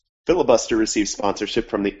Filibuster receives sponsorship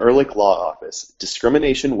from the Ehrlich Law Office,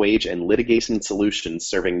 discrimination, wage, and litigation solutions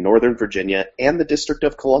serving Northern Virginia and the District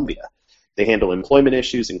of Columbia. They handle employment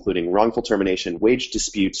issues, including wrongful termination, wage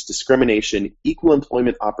disputes, discrimination, equal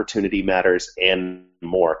employment opportunity matters, and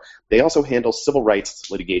more. They also handle civil rights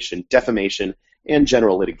litigation, defamation, and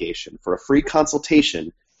general litigation. For a free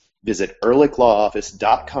consultation, visit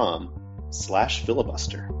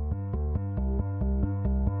ehrlichlawoffice.com/filibuster.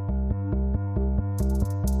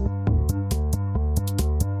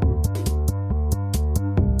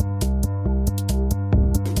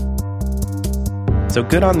 So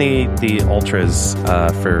good on the Ultras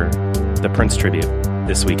for the Prince tribute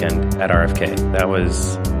this weekend at RFK.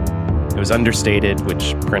 It was understated,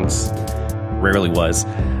 which Prince rarely was,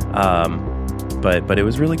 but it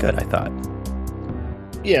was really good, I thought.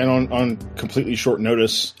 Yeah, and on completely short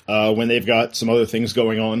notice, when they've got some other things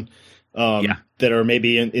going on that are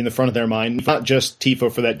maybe in the front of their mind, not just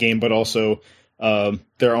TIFO for that game, but also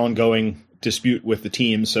their ongoing dispute with the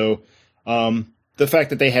team. So the fact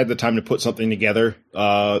that they had the time to put something together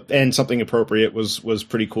and something appropriate was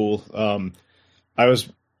pretty cool. I was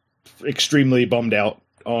extremely bummed out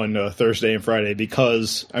on Thursday and Friday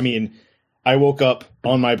because, I woke up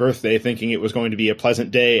on my birthday thinking it was going to be a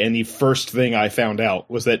pleasant day, and the first thing I found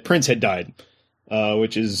out was that Prince had died,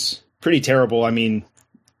 which is pretty terrible.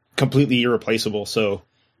 Completely irreplaceable. So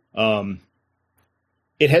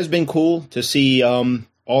it has been cool to see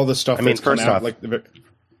all the stuff that's come out.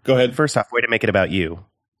 Go ahead. First off, way to make it about you.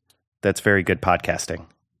 That's very good podcasting.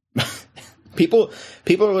 People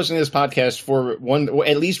are listening to this podcast for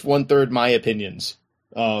at least 1/3 my opinions.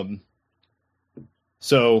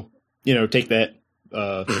 So, take that,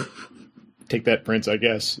 Prince, I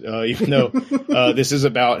guess, even though this is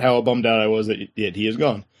about how bummed out I was that he is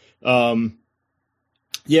gone.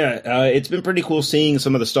 It's been pretty cool seeing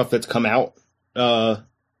some of the stuff that's come out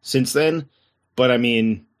since then. But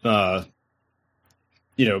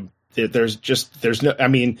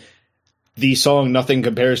the song "Nothing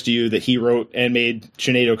Compares to You" that he wrote and made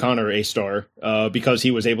Sinead O'Connor a star because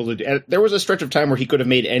he was able to. There was a stretch of time where he could have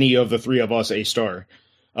made any of the three of us a star.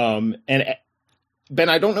 And Ben,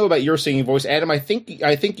 I don't know about your singing voice, Adam. I think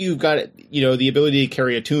you've got the ability to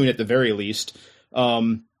carry a tune at the very least. I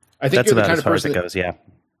think that's you're the about kind as of far as person it goes. Yeah.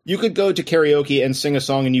 You could go to karaoke and sing a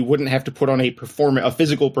song, and you wouldn't have to put on a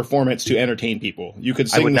physical performance to entertain people. You could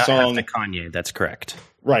sing I would the not song. have to Kanye. That's correct.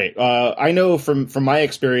 Right. I know from my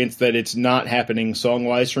experience that it's not happening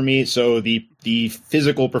song-wise for me, so the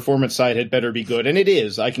physical performance side had better be good. And it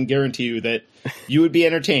is. I can guarantee you that you would be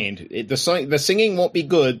entertained. The singing won't be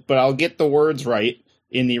good, but I'll get the words right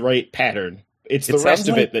in the right pattern. It's the rest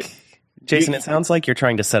of it that... Jason, it sounds like you're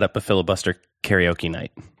trying to set up a filibuster karaoke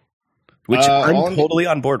night, which I'm totally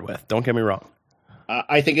on board with. Don't get me wrong.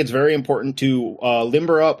 I think it's very important to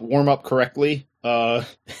limber up, warm up correctly, and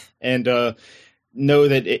know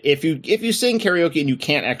that if you sing karaoke and you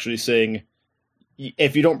can't actually sing,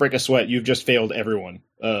 if you don't break a sweat, you've just failed everyone.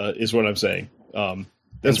 Is what I'm saying.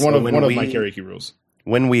 That's one of my karaoke rules.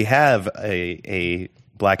 When we have a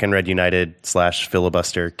Black and Red United /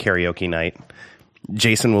 filibuster karaoke night,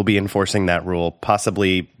 Jason will be enforcing that rule,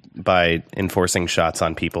 possibly by enforcing shots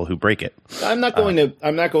on people who break it. I'm not going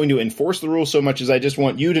to enforce the rule so much as I just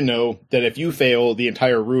want you to know that if you fail the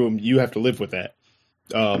entire room, you have to live with that.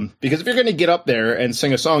 Because if you're going to get up there and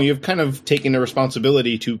sing a song, you've kind of taken the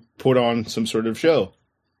responsibility to put on some sort of show.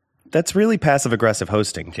 That's really passive-aggressive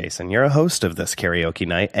hosting, Jason. You're a host of this karaoke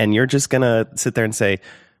night, and you're just going to sit there and say,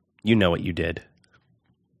 you know what you did.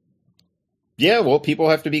 Yeah, well, people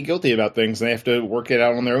have to be guilty about things. They have to work it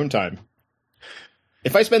out on their own time.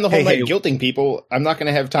 If I spend the whole night guilting people, I'm not going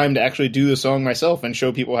to have time to actually do the song myself and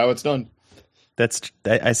show people how it's done.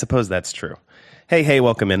 I suppose that's true. Hey,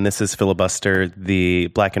 welcome in. This is Filibuster, the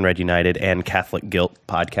Black and Red United and Catholic Guilt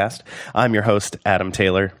podcast. I'm your host, Adam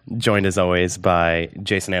Taylor, joined as always by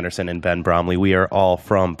Jason Anderson and Ben Bromley. We are all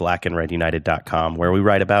from blackandredunited.com, where we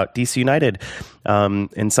write about DC United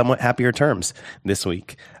in somewhat happier terms this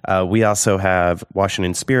week. We also have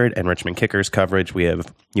Washington Spirit and Richmond Kickers coverage. We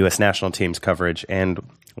have U.S. national teams coverage and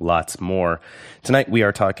lots more. Tonight we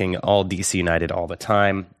are talking all DC United all the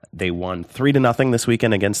time. They won 3-0 this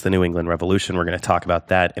weekend against the New England Revolution. We're going to talk about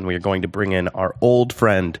that, and we are going to bring in our old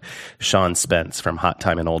friend, Sean Spence from Hot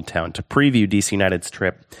Time in Old Town to preview DC United's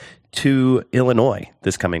trip to Illinois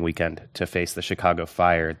this coming weekend to face the Chicago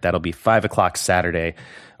Fire. That'll be 5 o'clock Saturday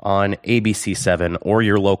on ABC7 or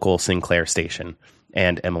your local Sinclair station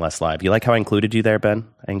and MLS Live. You like how I included you there, Ben?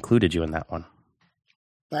 I included you in that one.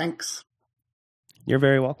 Thanks. You're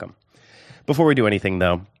very welcome. Before we do anything,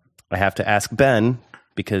 though, I have to ask Ben,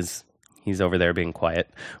 because he's over there being quiet,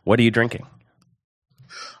 what are you drinking?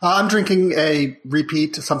 I'm drinking a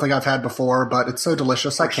repeat, something I've had before, but it's so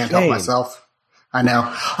delicious I can't help myself. I know.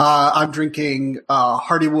 I'm drinking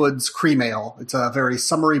Hardywood's Cream Ale. It's a very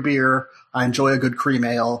summery beer. I enjoy a good cream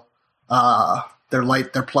ale. They're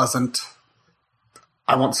light, they're pleasant.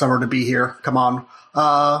 I want summer to be here. Come on.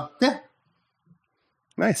 Yeah.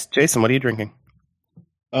 Nice. Jason, what are you drinking?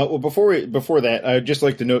 Well, before that, I'd just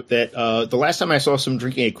like to note that the last time I saw someone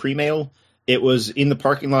drinking a cream ale, it was in the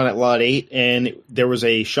parking lot at Lot 8, and there was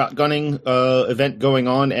a shotgunning event going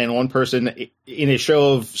on, and one person, in a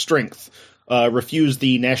show of strength, refused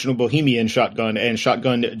the National Bohemian shotgun and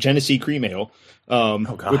shotgunned Genesee Cream Ale,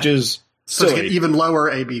 which is so silly. To get even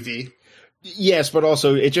lower ABV. Yes, but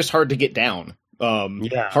also it's just hard to get down.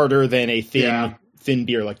 Harder than a thin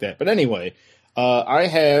beer like that. But anyway, I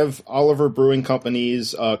have Oliver Brewing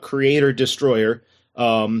Company's Creator Destroyer,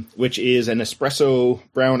 which is an espresso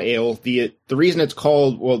brown ale. The reason it's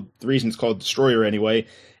called Destroyer anyway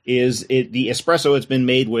is the espresso it's been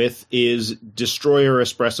made with is Destroyer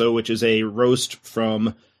Espresso, which is a roast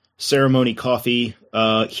from Ceremony Coffee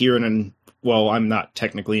here I'm not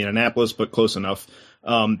technically in Annapolis, but close enough.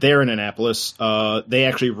 They're in Annapolis. They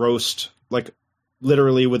actually roast like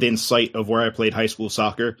literally within sight of where I played high school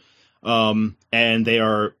soccer. And they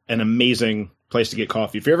are an amazing place to get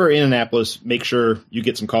coffee. If you're ever in Annapolis, make sure you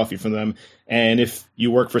get some coffee from them. And if you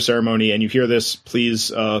work for Ceremony and you hear this, please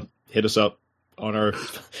hit us up on our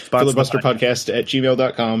Filibuster Podcast at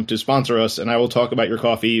gmail.com to sponsor us, and I will talk about your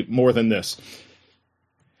coffee more than this.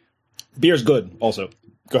 Beer's good, also.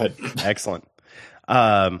 Go ahead. Excellent.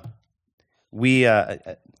 I'm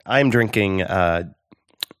drinking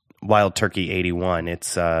Wild Turkey 81.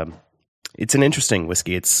 It's an interesting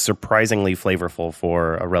whiskey. It's surprisingly flavorful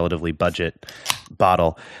for a relatively budget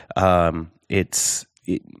bottle. It's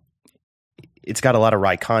got a lot of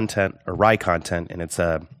rye content, and it's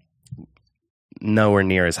nowhere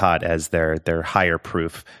near as hot as their higher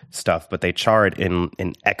proof stuff. But they char it in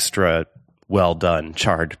an extra well done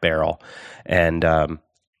charred barrel, and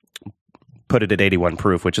put it at 81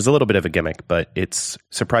 proof, which is a little bit of a gimmick, but it's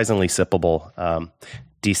surprisingly sippable.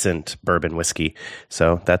 Decent bourbon whiskey.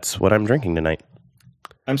 So that's what I'm drinking tonight.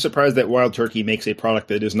 I'm surprised that Wild Turkey makes a product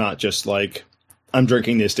that is not just like, I'm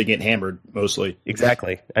drinking this to get hammered, mostly.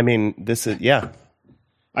 Exactly. I mean, this is, yeah.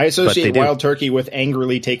 I associate Wild Turkey with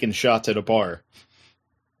angrily taking shots at a bar.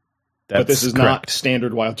 But this is not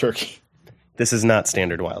standard Wild Turkey. This is not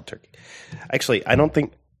standard Wild Turkey. Actually, I don't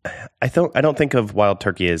think of Wild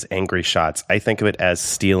Turkey as angry shots. I think of it as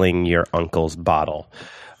stealing your uncle's bottle.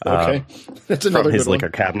 Okay, that's another from his good liquor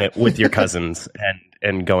one. cabinet with your cousins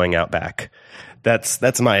and going out back.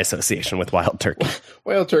 That's my association with Wild Turkey.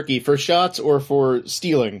 Wild Turkey for shots or for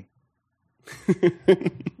stealing?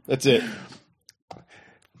 That's it.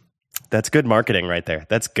 That's good marketing right there.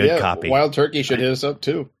 That's good copy. Wild Turkey should hit us up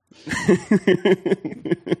too.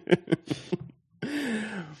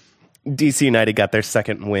 DC United got their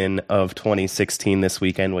second win of 2016 this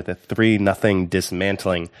weekend with a 3-0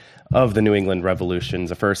 dismantling of the New England Revolutions.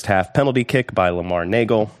 A first half penalty kick by Lamar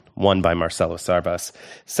Nagel, won by Marcelo Sarvas,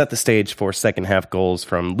 set the stage for second half goals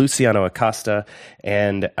from Luciano Acosta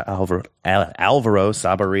and Alvaro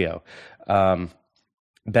Saborio.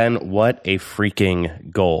 Ben, what a freaking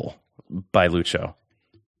goal by Lucho.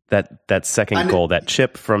 That second goal, that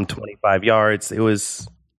chip from 25 yards, it was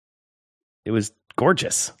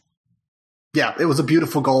gorgeous. Yeah, it was a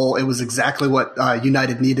beautiful goal. It was exactly what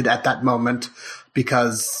United needed at that moment,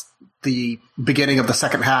 because the beginning of the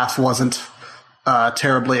second half wasn't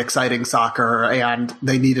terribly exciting soccer, and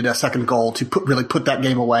they needed a second goal to really put that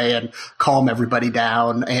game away and calm everybody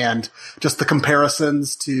down. And just the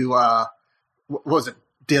comparisons to, what was it,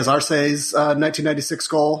 Diaz Arce's 1996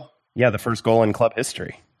 goal? Yeah, the first goal in club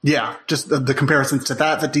history. Yeah, just the comparisons to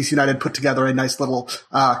that DC United put together a nice little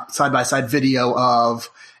side-by-side video of,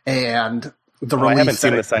 and the relief. I haven't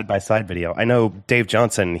seen the side-by-side video. I know Dave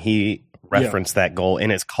Johnson, he referenced that goal in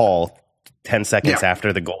his call 10 seconds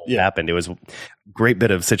after the goal happened. It was a great bit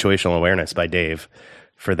of situational awareness by Dave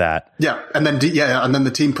for that. Yeah, and then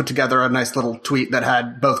the team put together a nice little tweet that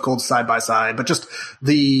had both goals side by side. But just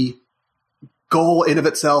the goal in of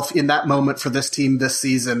itself in that moment for this team this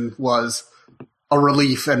season was a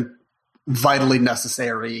relief and vitally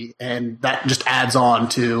necessary, and that just adds on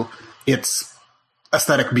to its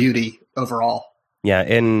aesthetic beauty overall. Yeah,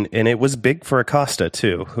 and it was big for Acosta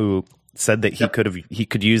too, who said that he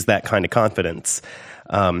could use that kind of confidence,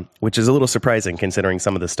 which is a little surprising considering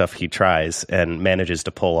some of the stuff he tries and manages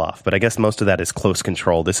to pull off. But I guess most of that is close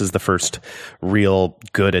control. This is the first real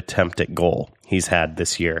good attempt at goal he's had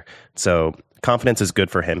this year. So confidence is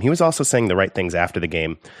good for him. He was also saying the right things after the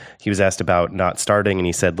game. He was asked about not starting, and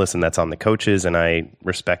he said, listen, that's on the coaches, and I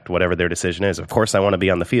respect whatever their decision is. Of course, I want to be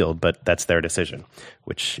on the field, but that's their decision,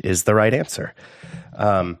 which is the right answer.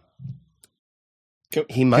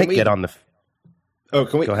 He might get on the...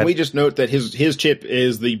 Can we just note that his chip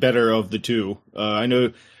is the better of the two? I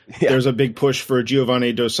know there's a big push for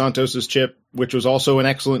Giovanni Dos Santos's chip, which was also an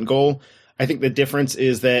excellent goal. I think the difference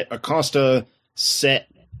is that Acosta set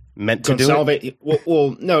meant to do it.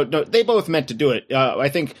 Well, no, they both meant to do it. I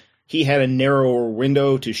think he had a narrower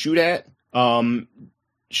window to shoot at.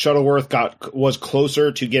 Shuttleworth was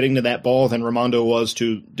closer to getting to that ball than Raimondo was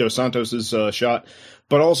to Dos Santos's shot.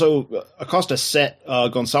 But also, Acosta set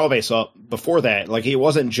Gonçalves up before that. Like, it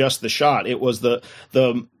wasn't just the shot; it was the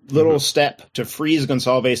little step to freeze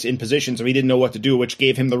Gonçalves in position, so he didn't know what to do, which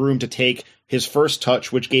gave him the room to take his first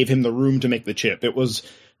touch, which gave him the room to make the chip. It was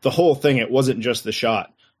the whole thing. It wasn't just the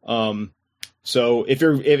shot. So if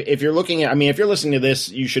you're looking at, I mean, if you're listening to this,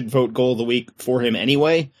 you should vote goal of the week for him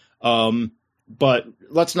anyway. But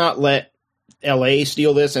let's not let LA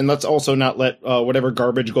steal this, and let's also not let whatever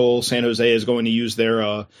garbage goal San Jose is going to use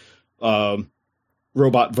their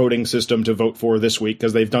robot voting system to vote for this week,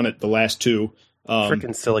 because they've done it the last two.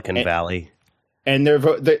 Freaking Silicon Valley. And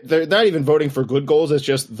they're not even voting for good goals. It's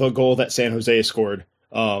just the goal that San Jose scored.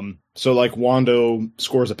 So like Wando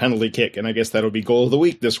scores a penalty kick, and I guess that'll be goal of the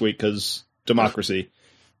week this week because democracy.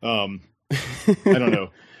 I don't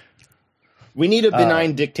know. We need a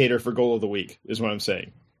benign dictator for goal of the week, is what I'm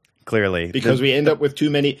saying. Clearly, because we end up with too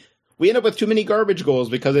many garbage goals,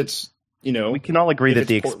 because it's, you know, we can all agree that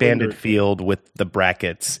the expanded field with the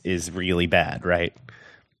brackets is really bad, right?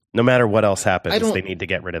 No matter what else happens, they need to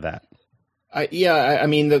get rid of that. I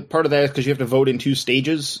mean, the part of that is because you have to vote in 2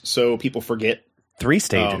 stages, so people forget. 3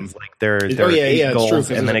 stages, like there are 8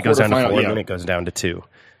 goals, and then it goes down to 4, and then it goes down to 2.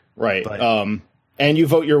 Right. But, and you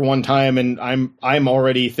vote your one time, and I'm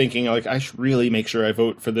already thinking, like, I should really make sure I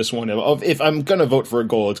vote for this one. If I'm going to vote for a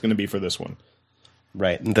goal, it's going to be for this one.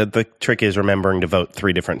 Right. The trick is remembering to vote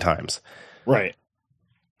 3 different times. Right.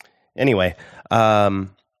 Anyway,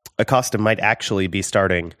 Acosta might actually be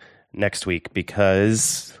starting next week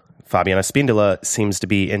because Fabian Espíndola seems to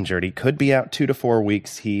be injured. He could be out 2 to 4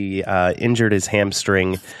 weeks. He injured his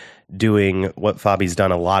hamstring doing what Fabi's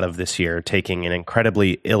done a lot of this year, taking an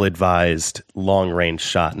incredibly ill-advised long-range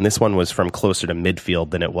shot. And this one was from closer to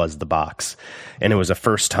midfield than it was the box. And it was a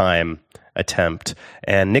first-time attempt.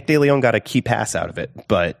 And Nick De Leon got a key pass out of it,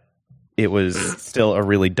 but it was still a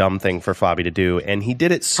really dumb thing for Fabi to do. And he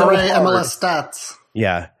did it so hard. MLS stats.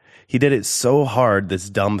 Yeah. He did it so hard, this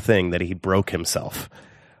dumb thing, that he broke himself.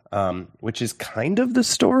 Which is kind of the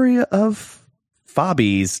story of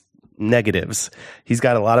Fabi's negatives. He's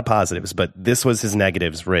got a lot of positives, but this was his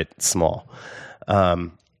negatives writ small.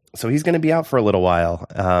 So he's going to be out for a little while,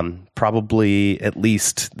 probably at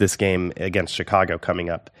least this game against Chicago coming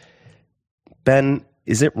up. Ben,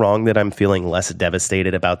 is it wrong that I'm feeling less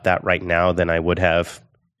devastated about that right now than I would have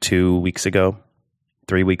 2 weeks ago,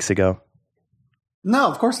 3 weeks ago? No,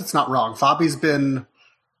 of course it's not wrong. Fabi's been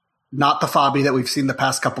not the Fabi that we've seen the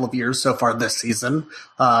past couple of years so far this season.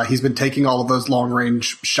 He's been taking all of those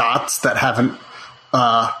long-range shots that haven't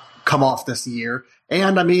come off this year.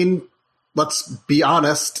 And, I mean, let's be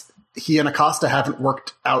honest, he and Acosta haven't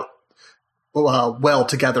worked out well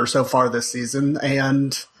together so far this season.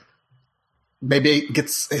 And maybe it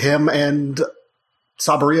gets him and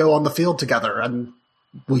Saborio on the field together, and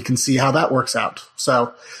we can see how that works out.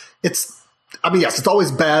 So yes, it's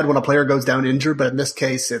always bad when a player goes down injured, but in this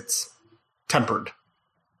case, it's tempered.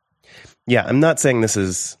 Yeah, I'm not saying this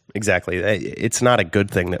is exactly. It's not a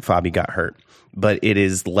good thing that Fabi got hurt, but it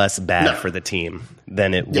is less bad for the team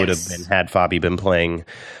than it would have been had Fabi been playing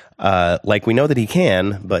like we know that he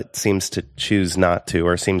can, but seems to choose not to,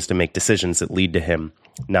 or seems to make decisions that lead to him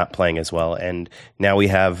not playing as well. And now we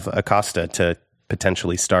have Acosta to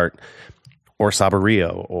potentially start, or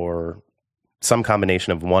Saborio, or some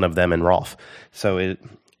combination of one of them and Rolf. So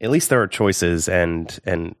at least there are choices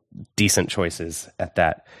and decent choices at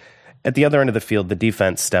that. At the other end of the field, the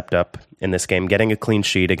defense stepped up in this game, getting a clean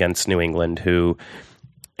sheet against New England, who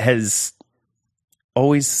has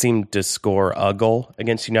always seemed to score a goal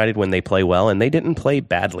against United when they play well, and they didn't play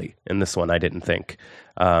badly in this one, I didn't think.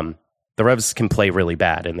 The Revs can play really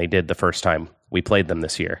bad, and they did the first time we played them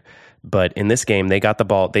this year. But in this game, they got the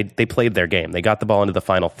ball. They played their game. They got the ball into the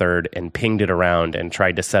final third and pinged it around and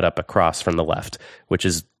tried to set up a cross from the left, which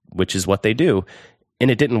is what they do. And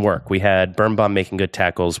it didn't work. We had Birnbaum making good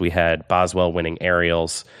tackles. We had Boswell winning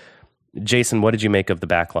aerials. Jason, what did you make of the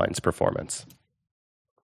backline's performance?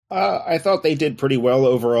 I thought they did pretty well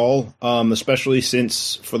overall, especially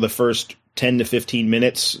since for the first 10 to 15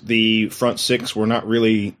 minutes, the front six were not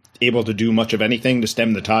really able to do much of anything to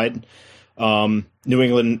stem the tide. New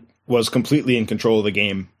England was completely in control of the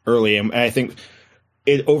game early. And I think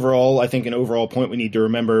an overall point we need to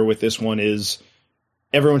remember with this one is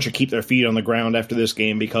everyone should keep their feet on the ground after this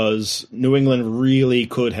game, because New England really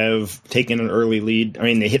could have taken an early lead. I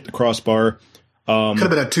mean, they hit the crossbar. Could have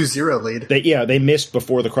been a 2-0 lead. They missed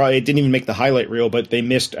before the cross. It didn't even make the highlight reel, but they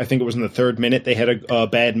missed. I think it was in the third minute. They had a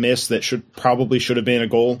bad miss that should have been a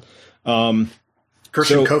goal.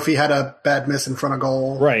 Christian Kofi had a bad miss in front of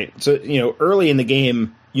goal. Right. So, early in the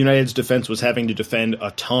game, United's defense was having to defend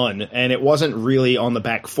a ton, and it wasn't really on the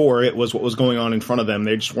back four. It was what was going on in front of them.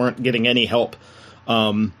 They just weren't getting any help.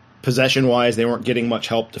 Possession-wise, they weren't getting much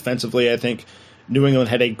help defensively. I think New England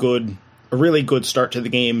had a really good start to the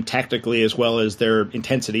game tactically, as well as their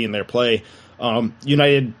intensity in their play.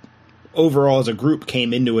 United overall as a group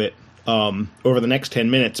came into it over the next 10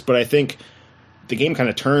 minutes, but I think the game kind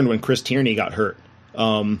of turned when Chris Tierney got hurt.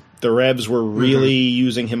 The Revs were really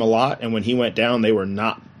using him a lot, and when he went down, they were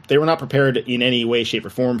not prepared in any way, shape, or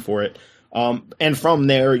form for it. And from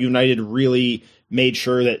there, United really made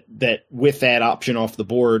sure that with that option off the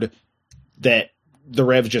board, that the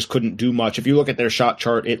Revs just couldn't do much. If you look at their shot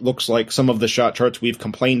chart, it looks like some of the shot charts we've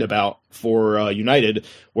complained about for United,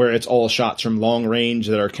 where it's all shots from long range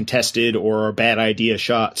that are contested or are bad idea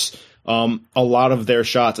shots. A lot of their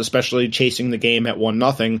shots, especially chasing the game at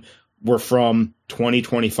 1-0, were from 20,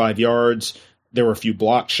 25 yards. There were a few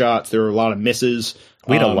block shots. There were a lot of misses.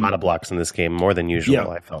 We had a lot of blocks in this game, more than usual,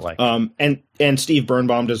 I felt like. And Steve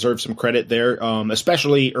Birnbaum deserves some credit there,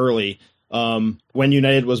 especially early. When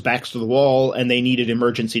United was backs to the wall and they needed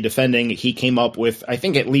emergency defending, he came up with, I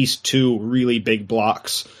think, at least 2 really big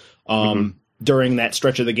blocks during that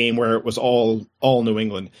stretch of the game where it was all New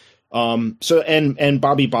England. And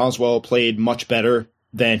Bobby Boswell played much better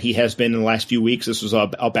than he has been in the last few weeks. This was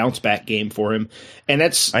a bounce back game for him, and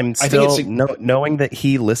knowing that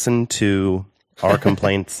he listened to our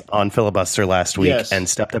complaints on Filibuster last week and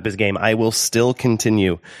stepped up his game. I will still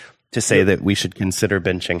continue to say that we should consider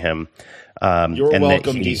benching him. You're and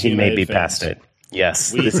welcome, that DC he may be fans. past it.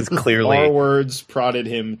 Yes, this is clearly our words prodded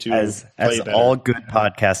him to as better. all good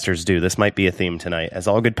podcasters do. This might be a theme tonight. As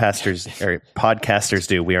all good podcasters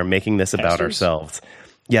do, we are making this about ourselves.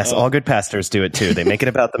 Yes, all good pastors do it too. They make it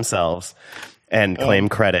about themselves and claim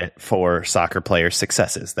credit for soccer players'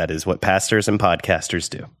 successes. That is what pastors and podcasters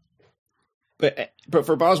do. But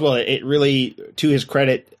for Boswell, it really, to his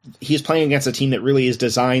credit, he's playing against a team that really is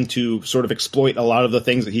designed to sort of exploit a lot of the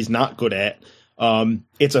things that he's not good at.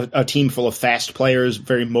 It's a team full of fast players,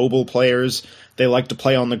 very mobile players. They like to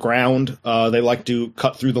play on the ground. They like to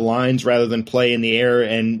cut through the lines rather than play in the air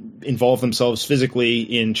and involve themselves physically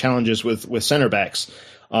in challenges with center backs.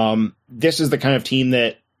 This is the kind of team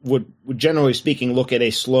that would generally speaking look at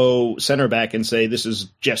a slow center back and say, this is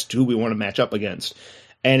just who we want to match up against.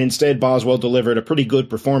 And instead, Boswell delivered a pretty good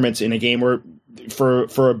performance in a game where, for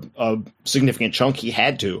a significant chunk, he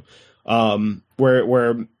had to,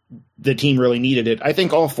 where the team really needed it. I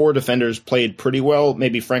think all 4 defenders played pretty well.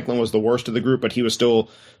 Maybe Franklin was the worst of the group, but he was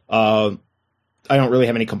still. I don't really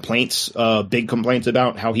have any complaints, big complaints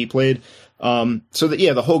about how he played.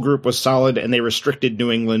 The whole group was solid, and they restricted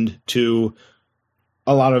New England to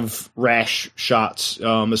a lot of rash shots,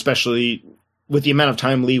 especially with the amount of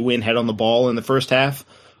time Lee Win had on the ball in the first half.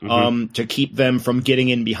 To keep them from getting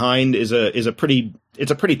in behind is a pretty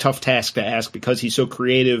tough task to ask, because he's so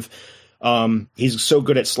creative. He's so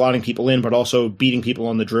good at slotting people in, but also beating people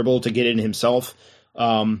on the dribble to get in himself.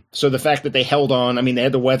 So the fact that they held on, I mean, they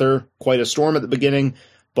had to weather quite a storm at the beginning,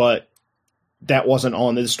 but that wasn't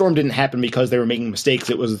on. The storm didn't happen because they were making mistakes.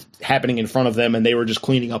 It was happening in front of them, and they were just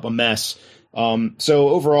cleaning up a mess. So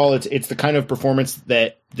overall, it's the kind of performance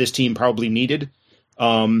that this team probably needed.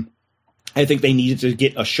 I think they needed to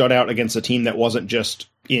get a shutout against a team that wasn't just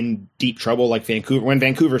in deep trouble like Vancouver. When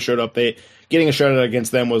Vancouver showed up, getting a shutout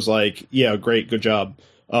against them was like, yeah, great, good job.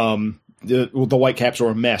 The Whitecaps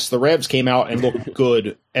were a mess. The Revs came out and looked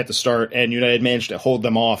good at the start, and United managed to hold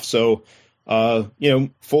them off. So,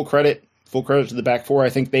 full credit to the back 4. I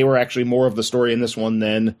think they were actually more of the story in this one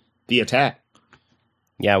than the attack.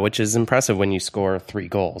 Yeah, which is impressive when you score 3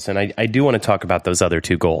 goals. And I do want to talk about those other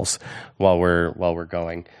 2 goals while we're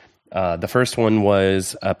going. The first one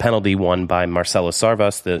was a penalty won by Marcelo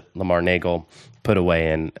Sarvas that Lamar Nagel put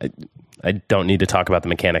away. And I don't need to talk about the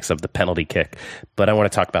mechanics of the penalty kick, but I want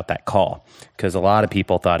to talk about that call, because a lot of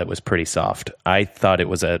people thought it was pretty soft. I thought it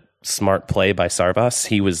was a smart play by Sarvas.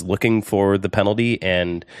 He was looking for the penalty,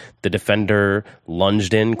 and the defender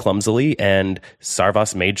lunged in clumsily, and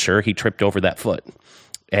Sarvas made sure he tripped over that foot.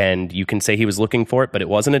 And you can say he was looking for it, but it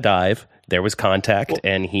wasn't a dive. There was contact,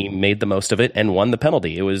 and he made the most of it and won the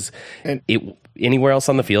penalty. Anywhere else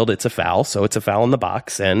on the field, it's a foul, so it's a foul in the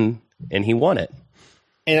box, and he won it.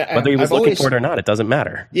 And whether he was looking for it or not, it doesn't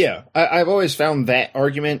matter. Yeah, I've always found that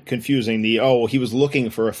argument confusing. He was looking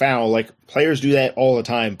for a foul. Like, players do that all the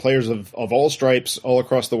time. Players of all stripes all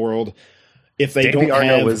across the world. If they Davy don't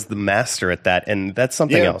Arnaud was the master at that, and that's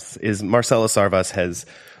something else. Is Marcelo Sarvas has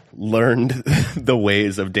learned the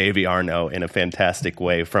ways of Davy Arnaud in a fantastic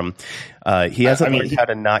way. From he hasn't learned how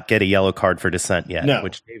to not get a yellow card for dissent yet. No.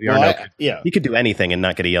 Which Davy Arnaud, he could do anything and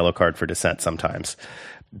not get a yellow card for dissent sometimes.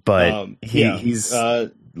 But he's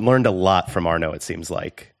learned a lot from Arnaud, it seems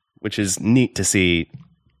like, which is neat to see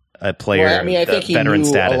a player. Well, I mean, I think he knew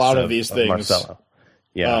a lot of these things. Marcelo.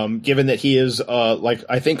 Yeah. Given that he is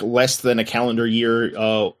I think less than a calendar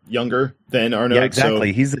year younger than Arnaud. Yeah,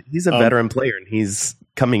 exactly. So, he's a veteran player, and he's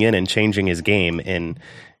coming in and changing his game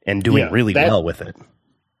and doing really well with it.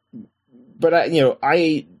 But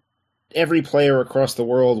every player across the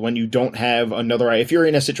world, when you don't have if you're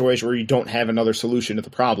in a situation where you don't have another solution to the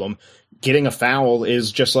problem, getting a foul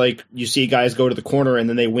is just like you see guys go to the corner and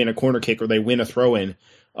then they win a corner kick or they win a throw in.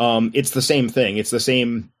 It's the same thing. It's the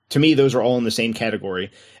same. To me, those are all in the same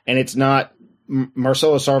category. And it's not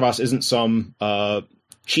Marcelo Sarvas isn't some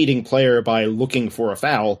cheating player by looking for a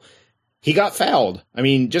foul. He got fouled. I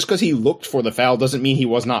mean, just because he looked for the foul doesn't mean he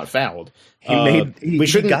was not fouled. He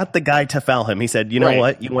got the guy to foul him. He said, you know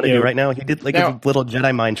what you want to do right now? He did a little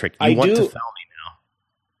Jedi mind trick. You want to foul me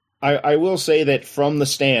now. I will say that from the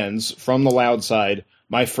stands, from the loud side,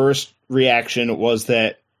 my first reaction was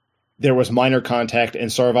that there was minor contact and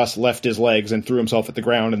Sarvas left his legs and threw himself at the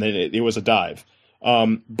ground, and then it was a dive.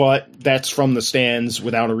 But that's from the stands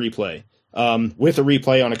without a replay. With a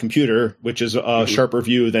replay on a computer, which is a sharper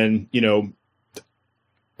view than,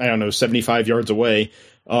 75 yards away,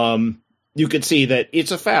 you could see that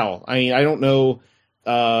it's a foul. I mean, I don't know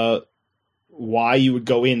why you would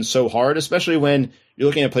go in so hard, especially when you're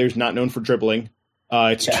looking at players not known for dribbling.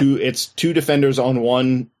 It's two defenders on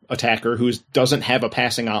one attacker who doesn't have a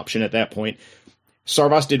passing option at that point.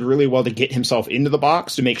 Sarvas did really well to get himself into the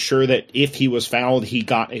box to make sure that if he was fouled, he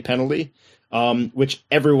got a penalty, which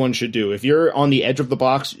everyone should do. If you're on the edge of the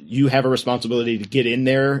box, you have a responsibility to get in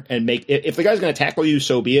there and if the guy's going to tackle you,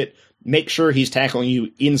 so be it. Make sure he's tackling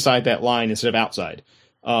you inside that line instead of outside.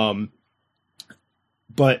 But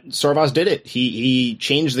Sarvas did it. He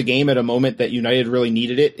changed the game at a moment that United really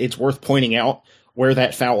needed it. It's worth pointing out where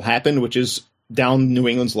that foul happened, which is down New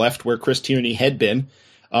England's left where Chris Tierney had been.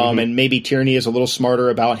 And maybe Tierney is a little smarter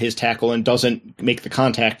about his tackle and doesn't make the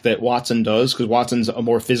contact that Watson does, because Watson's a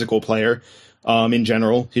more physical player in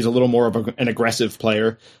general. He's a little more of an aggressive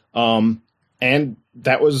player. And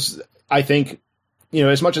that was, I think,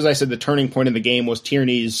 as much as I said the turning point in the game was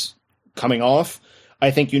Tierney's coming off,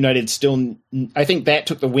 I think that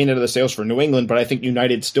took the wind out of the sails for New England, but I think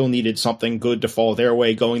United still needed something good to fall their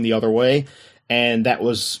way going the other way. And it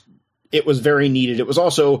was very needed. It was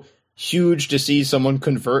also huge to see someone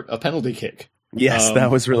convert a penalty kick. Yes, that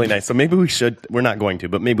was really nice. So maybe we're not going to,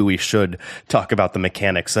 but maybe we should talk about the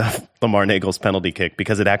mechanics of Lamar Nagel's penalty kick,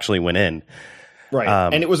 because it actually went in. Right.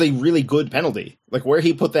 And it was a really good penalty. Like, where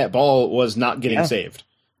he put that ball was not getting saved.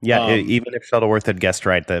 Yeah, even if Shuttleworth had guessed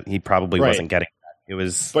right, that he probably wasn't getting that. It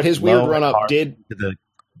was, but his weird run up did to the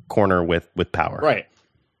corner with power. Right.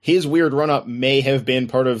 His weird run up may have been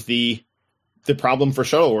part of the problem for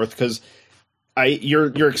Shuttleworth, because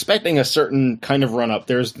you're expecting a certain kind of run up.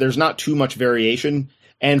 There's not too much variation,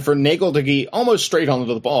 and for Nagel to get almost straight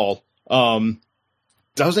onto the ball,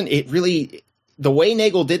 doesn't it really? The way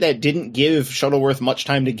Nagel did that didn't give Shuttleworth much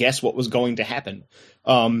time to guess what was going to happen.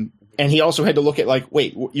 And he also had to look at,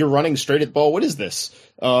 wait, you're running straight at the ball. What is this?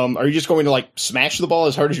 Are you just going to smash the ball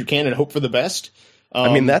as hard as you can and hope for the best?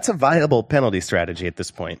 I mean, that's a viable penalty strategy at this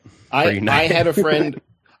point. I had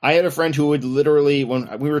a friend who would literally,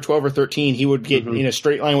 when we were 12 or 13, he would get in a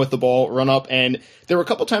straight line with the ball, run up, and there were a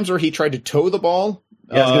couple times where he tried to toe the ball.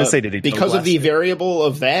 Yeah, I was going to say, did he because of the variable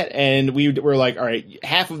of that, and we were like, all right,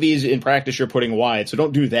 half of these in practice you're putting wide, so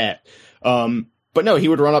don't do that. But no, he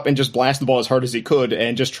would run up and just blast the ball as hard as he could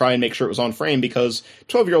and just try and make sure it was on frame, because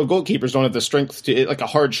 12-year-old goalkeepers don't have the strength to, a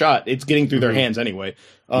hard shot, it's getting through their hands anyway.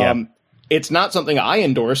 It's not something I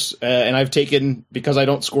endorse, and I've taken, because I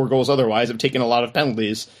don't score goals otherwise, I've taken a lot of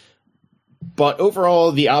penalties. But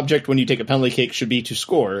overall, the object when you take a penalty kick should be to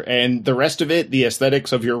score, and the rest of it, the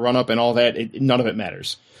aesthetics of your run-up and all that, none of it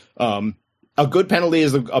matters. A good penalty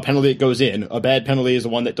is a penalty that goes in. A bad penalty is the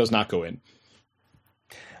one that does not go in.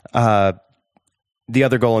 The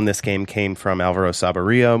other goal in this game came from Alvaro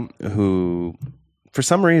Saborio, who, for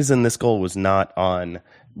some reason, this goal was not on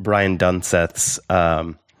Brian Dunseth's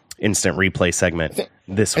instant replay segment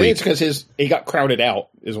this week. I think it's because he got crowded out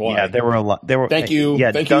is why. Yeah, there were a lot. Thank you,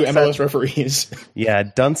 MLS referees. Yeah,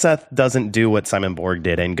 Dunseth doesn't do what Simon Borg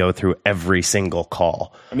did and go through every single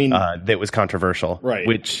call. I mean, that was controversial. Right.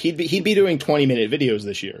 Which he'd be doing 20-minute videos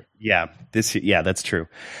this year. Yeah, that's true.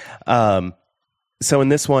 So in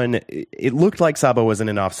this one, it looked like Sabo was in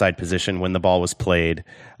an offside position when the ball was played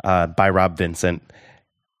by Rob Vincent.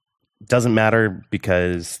 Doesn't matter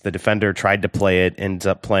because the defender tried to play it, ends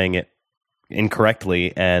up playing it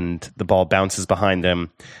incorrectly, and the ball bounces behind him.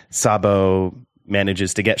 Sabo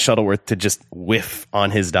manages to get Shuttleworth to just whiff on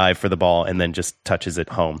his dive for the ball and then just touches it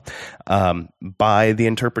home. By the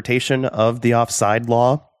interpretation of the offside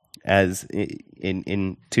law as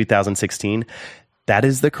in 2016, that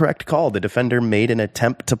is the correct call. The defender made an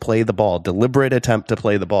attempt to play the ball, deliberate attempt to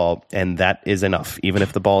play the ball, and that is enough, even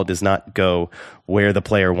if the ball does not go where the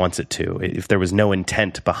player wants it to, if there was no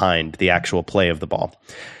intent behind the actual play of the ball.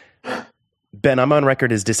 Ben, I'm on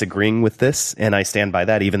record as disagreeing with this, and I stand by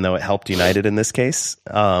that, even though it helped United in this case.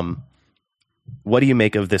 What do you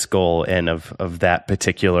make of this goal and of that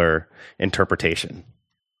particular interpretation?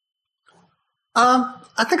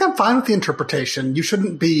 I think I'm fine with the interpretation. You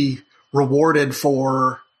shouldn't be rewarded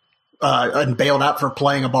for and bailed out for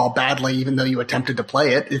playing a ball badly, even though you attempted to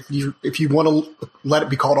play it. If you want to let it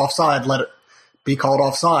be called offside, let it be called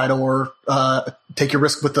offside, or take your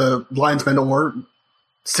risk with the linesman, or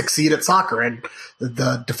succeed at soccer. And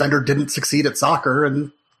the defender didn't succeed at soccer,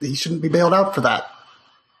 and he shouldn't be bailed out for that.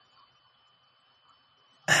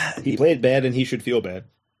 He played bad, and he should feel bad.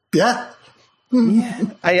 Yeah. Yeah,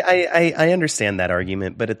 I understand that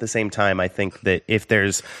argument, but at the same time, I think that if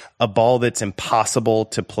there's a ball that's impossible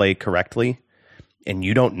to play correctly and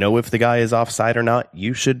you don't know if the guy is offside or not,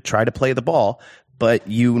 you should try to play the ball, but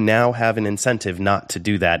you now have an incentive not to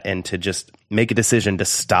do that and to just make a decision to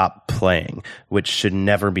stop playing, which should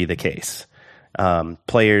never be the case.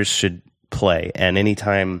 Players should play, and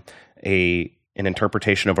anytime an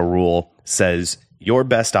interpretation of a rule says your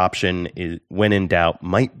best option is, when in doubt,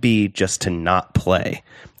 might be just to not play,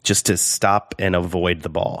 just to stop and avoid the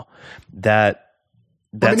ball. That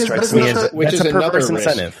strikes me as that's a perverse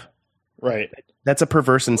incentive. Right. That's a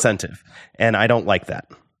perverse incentive, and I don't like that.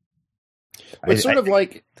 It's sort of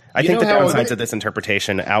like... I think the downsides of this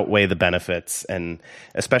interpretation outweigh the benefits, and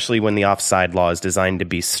especially when the offside law is designed to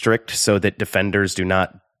be strict so that defenders do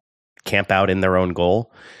not camp out in their own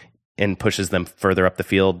goal and pushes them further up the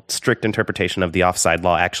field. Strict interpretation of the offside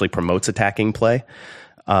law actually promotes attacking play.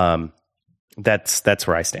 That's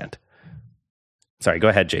where I stand. Sorry, go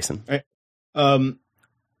ahead, Jason. Right.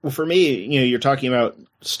 Well, for me, you're talking about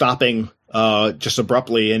stopping just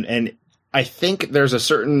abruptly, and I think there's a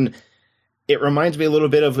certain. It reminds me a little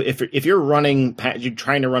bit of if you're you're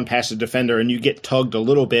trying to run past a defender and you get tugged a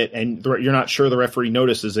little bit and you're not sure the referee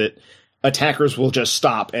notices it, attackers will just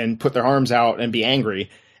stop and put their arms out and be angry.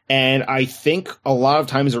 And I think a lot of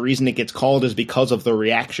times the reason it gets called is because of the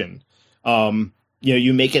reaction.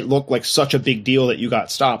 You make it look like such a big deal that you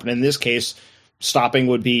got stopped. And in this case, stopping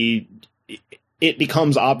would be, it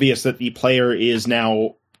becomes obvious that the player is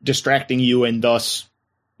now distracting you, and thus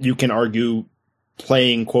you can argue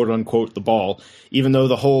playing quote unquote the ball, even though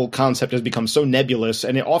the whole concept has become so nebulous,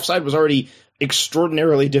 and offside was already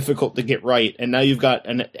extraordinarily difficult to get right. And now you've got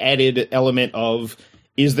an added element of,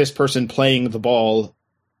 is this person playing the ball,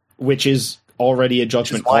 which is already a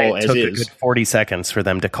judgment call as is. It took a good 40 seconds for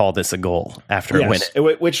them to call this a goal after a win.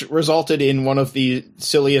 Which resulted in one of the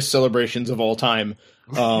silliest celebrations of all time,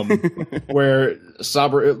 where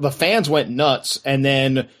the fans went nuts, and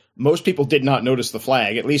then most people did not notice the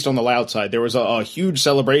flag, at least on the loud side. There was a huge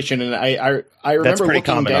celebration, and I remember that's pretty looking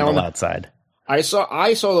common down on the loud side. I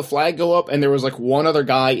saw the flag go up, and there was like one other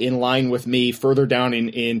guy in line with me further down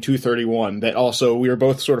in 231 that also, we were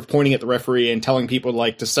both sort of pointing at the referee and telling people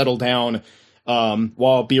like to settle down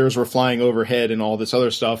while beers were flying overhead and all this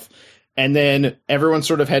other stuff. And then everyone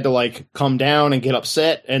sort of had to like come down and get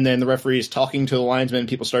upset, and then the referee is talking to the linesman,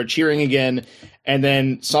 people started cheering again, and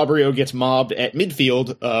then Sabrio gets mobbed at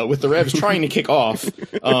midfield with the Revs trying to kick off.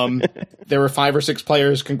 There were 5 or 6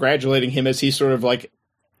 players congratulating him as he sort of like,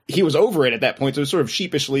 he was over it at that point, so it sort of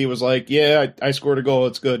sheepishly was like, yeah, I scored a goal,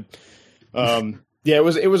 it's good. Yeah, it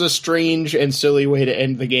was a strange and silly way to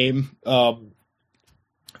end the game.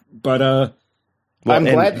 But I'm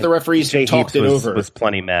glad the referees talked it over. Was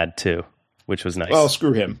plenty mad too, which was nice. Well,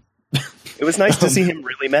 screw him. It was nice to see him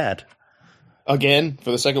really mad. Again,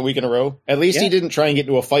 for the second week in a row. At least he didn't try and get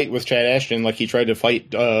into a fight with Chad Ashton like he tried to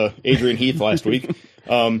fight Adrian Heath last week.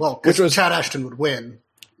 Well, because Chad Ashton would win.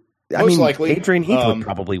 Most likely. Adrian Heath would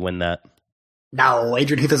probably win that. No,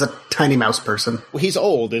 Adrian Heath is a tiny mouse person. Well, he's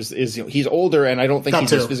old. He's older, and I don't think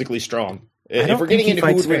he's as physically strong. If we're getting into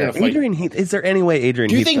who would win in a fight, Adrian Heath. Is there any way Adrian?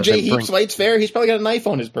 Do you Heath think Jay Heath fights fair? He's probably got a knife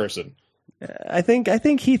on his person. I think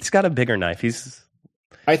Heath's got a bigger knife.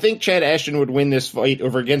 I think Chad Ashton would win this fight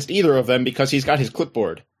over against either of them because he's got his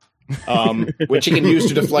clipboard, which he can use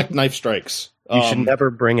to deflect knife strikes. You should never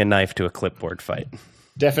bring a knife to a clipboard fight.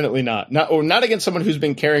 Definitely not. Not against someone who's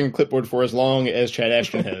been carrying a clipboard for as long as Chad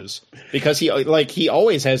Ashton has, because he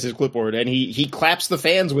always has his clipboard and he claps the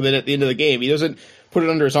fans with it at the end of the game. He doesn't put it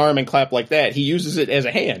under his arm and clap like that. He uses it as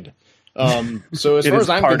a hand. So as far as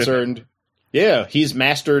I'm concerned, yeah, he's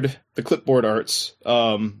mastered the clipboard arts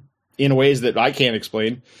in ways that I can't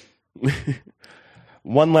explain.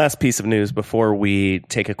 One last piece of news before we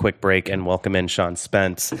take a quick break and welcome in Sean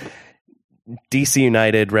Spence. DC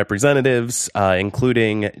United representatives,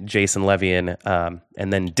 including Jason Levien,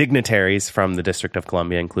 and then dignitaries from the District of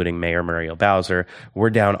Columbia, including Mayor Muriel Bowser, were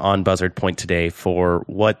down on Buzzard Point today for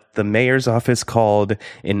what the mayor's office called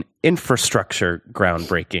an infrastructure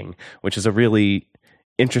groundbreaking, which is a really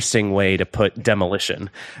interesting way to put demolition,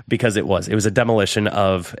 because it was a demolition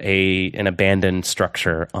of an abandoned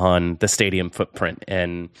structure on the stadium footprint,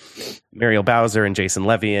 and Muriel Bowser and Jason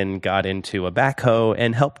Levien got into a backhoe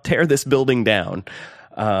and helped tear this building down,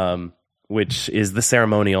 which is the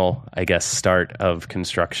ceremonial, I guess, start of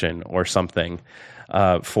construction or something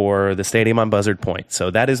for the stadium on Buzzard Point.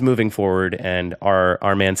 So that is moving forward, and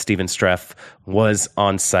our man Steven Streff was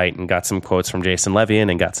on site and got some quotes from Jason Levien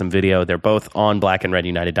and got some video. They're both on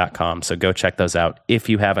blackandredunited.com, so go check those out if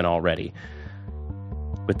you haven't already.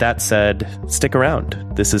 With that said, stick around.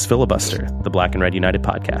 This is Filibuster, the Black and Red United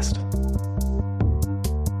podcast.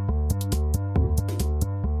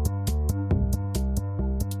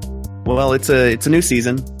 Well, it's a new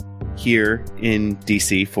season here in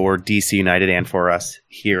DC for DC United and for us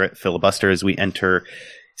here at Filibuster as we enter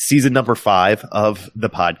season number 5 of the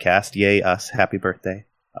podcast. Yay, us. Happy birthday,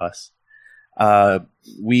 us.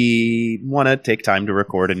 We want to take time to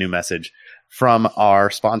record a new message from our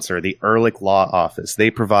sponsor, the Ehrlich Law Office. They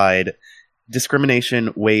provide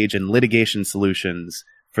discrimination, wage, and litigation solutions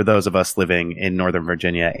for those of us living in Northern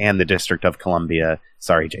Virginia and the District of Columbia.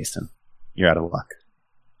 Sorry, Jason. You're out of luck.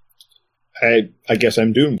 I guess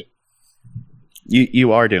I'm doomed.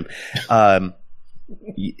 You are doomed.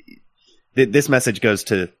 This message goes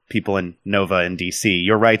to people in Nova and DC.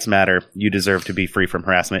 Your rights matter. You deserve to be free from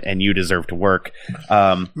harassment, and you deserve to work.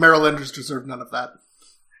 Marylanders deserve none of that.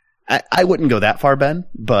 I wouldn't go that far, Ben,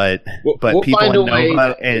 but we'll people in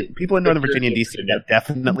Nova and people in Northern Virginia and DC, that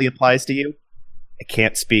definitely applies to you. I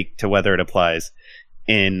can't speak to whether it applies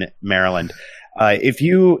in Maryland. If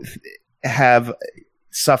you have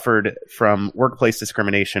suffered from workplace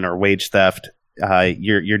discrimination or wage theft,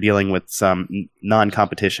 you're dealing with some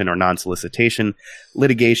non-competition or non-solicitation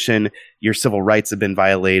litigation, your civil rights have been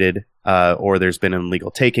violated, or there's been an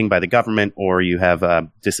illegal taking by the government, or you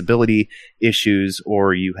have disability issues,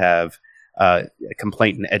 or you have a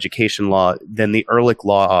complaint in education law, then the Ehrlich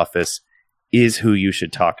Law Office is who you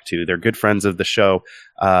should talk to. They're good friends of the show.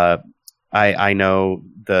 I know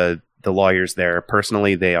the lawyers there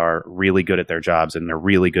personally. They are really good at their jobs, and they're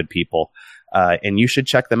really good people. And you should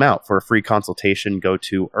check them out. For a free consultation, go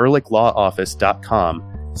to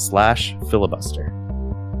ehrlichlawoffice.com/filibuster.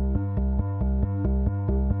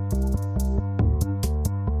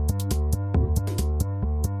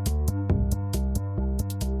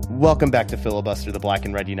 Welcome back to Filibuster, the Black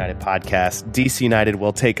and Red United podcast. DC United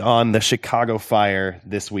will take on the Chicago Fire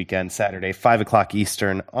this weekend, Saturday, 5 o'clock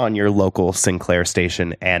Eastern, on your local Sinclair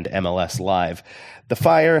station and MLS Live. The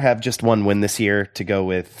Fire have just one win this year to go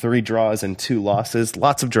with 3 draws and 2 losses.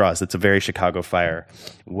 Lots of draws. It's a very Chicago Fire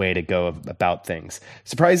way to go about things.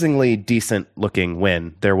 Surprisingly decent looking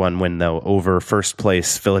win. Their one win, though, over first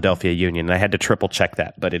place Philadelphia Union. And I had to triple check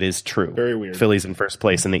that, but it is true. Very weird. Philly's in first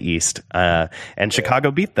place in the East, and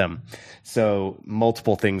Chicago beat them. So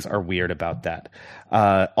multiple things are weird about that.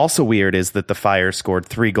 Also weird is that the Fire scored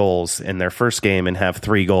 3 goals in their first game and have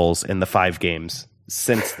 3 goals in the 5 games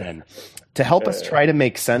since then. To help us try to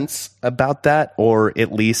make sense about that, or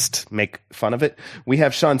at least make fun of it, we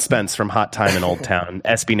have Sean Spence from Hot Time in Old Town,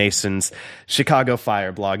 SB Nation's Chicago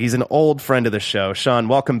Fire blog. He's an old friend of the show. Sean,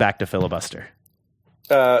 welcome back to Filibuster.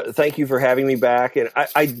 Thank you for having me back. And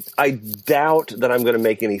I doubt that I'm going to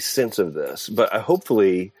make any sense of this, but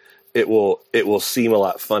hopefully it will seem a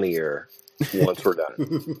lot funnier once we're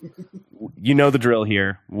done. You know the drill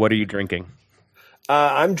here. What are you drinking?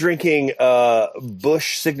 I'm drinking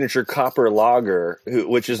Busch Signature Copper Lager,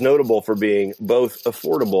 which is notable for being both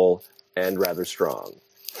affordable and rather strong.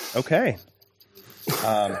 Okay.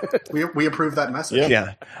 We approve that message.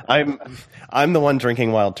 Yeah. I'm the one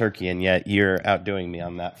drinking wild turkey, and yet you're outdoing me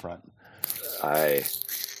on that front. I'm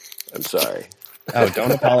sorry. Oh,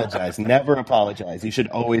 don't apologize. Never apologize. You should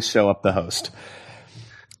always show up the host.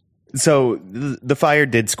 So the Fire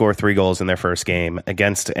did score 3 goals in their first game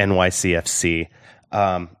against NYCFC.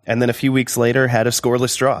 And then a few weeks later had a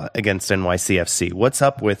scoreless draw against NYCFC. What's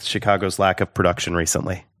up with Chicago's lack of production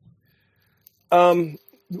recently?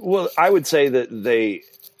 Well, I would say that the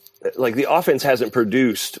offense hasn't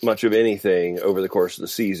produced much of anything over the course of the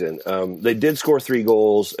season. They did score 3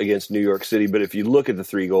 goals against New York City, but if you look at the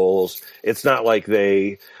 3 goals, it's not like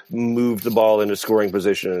they moved the ball into scoring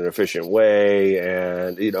position in an efficient way.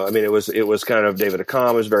 And, it was kind of David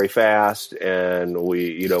Accam was very fast, and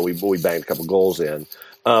we banged a couple goals in.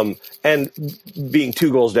 And being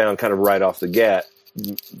 2 goals down kind of right off the get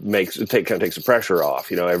takes the pressure off.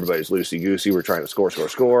 Everybody's loosey-goosey. We're trying to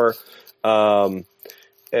score.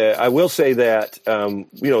 I will say that,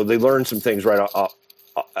 they learned some things right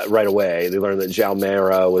away. They learned that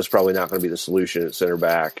Jalmera was probably not going to be the solution at center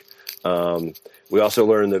back. We also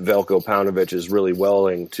learned that Veljko Paunovic is really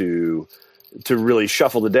willing to really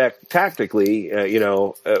shuffle the deck tactically.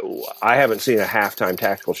 I haven't seen a halftime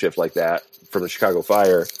tactical shift like that from the Chicago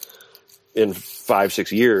Fire in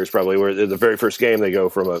 5-6 years, probably, where the very first game they go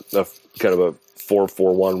from a kind of a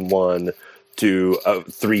 4-4-1-1 to a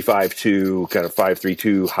 3-5-2 kind of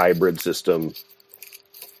 5-3-2 hybrid system,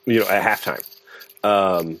 at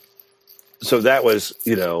halftime. So that was,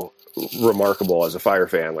 remarkable as a Fire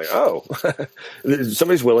fan. Like, oh,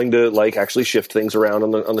 somebody's willing to actually shift things around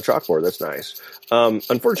on the chalkboard. That's nice.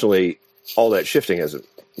 Unfortunately, all that shifting hasn't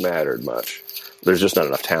mattered much. There's just not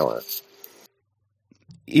enough talent.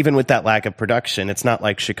 Even with that lack of production, it's not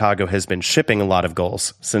like Chicago has been shipping a lot of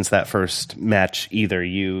goals since that first match either.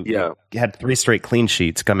 You had 3 straight clean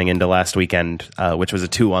sheets coming into last weekend, which was a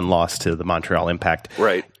 2-1 loss to the Montreal Impact.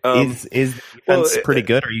 Right. Is defense pretty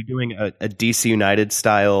good? Are you doing a DC United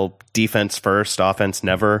style defense first, offense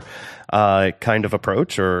never kind of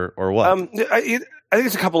approach, or what? I think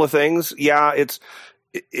it's a couple of things. Yeah, it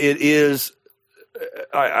is.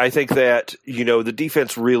 I think that the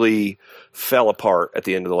defense really fell apart at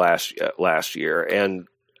the end of the last year, and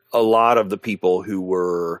a lot of the people who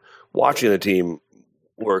were watching the team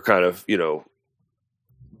were kind of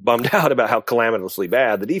bummed out about how calamitously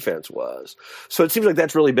bad the defense was. So it seems like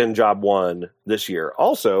that's really been job one this year.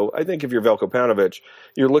 Also, I think if you're Veljko Paunovic,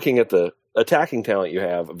 you're looking at the attacking talent you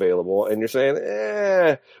have available, and you're saying,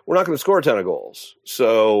 we're not going to score a ton of goals.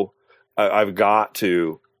 So I've got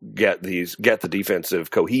to get the defensive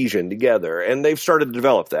cohesion together, and they've started to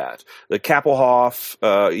develop that. The Kappelhoff,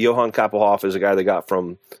 Johan Kappelhoff is a guy they got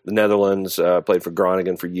from the Netherlands, played for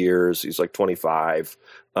Groningen for years. He's like 25.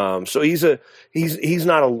 So he's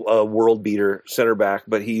not a world beater center back,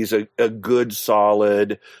 but he's a good,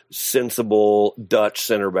 solid, sensible Dutch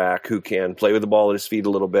center back who can play with the ball at his feet a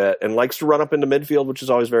little bit and likes to run up into midfield, which is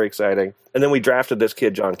always very exciting. And then we drafted this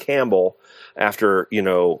kid, John Campbell, after,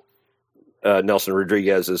 Nelson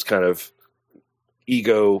Rodriguez's kind of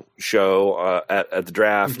ego show at the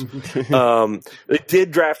draft. They did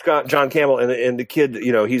draft John Campbell, and the kid,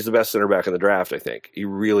 he's the best center back in the draft, I think. He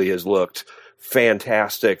really has looked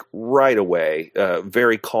fantastic right away.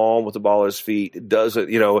 Very calm with the ball at his feet. Does it,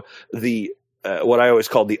 what I always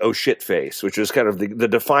called the oh shit face, which is kind of the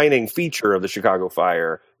defining feature of the Chicago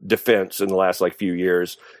Fire defense in the last few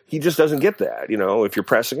years. He just doesn't get that. If you're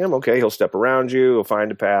pressing him, okay, he'll step around you, he'll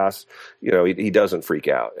find a pass. He doesn't freak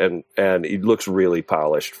out, and he looks really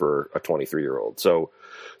polished for a 23-year-old. So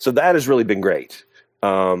that has really been great.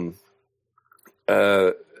 The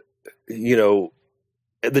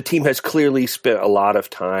team has clearly spent a lot of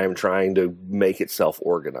time trying to make itself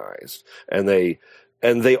organized, and they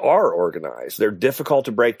are organized. They're difficult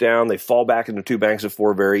to break down. They fall back into 2 banks of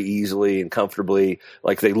 4 very easily and comfortably.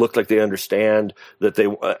 They look like they understand that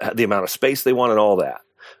the amount of space they want and all that.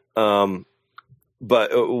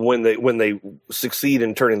 But when they succeed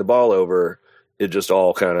in turning the ball over, it just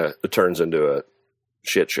all kind of turns into a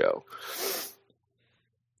shit show.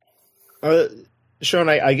 Sean,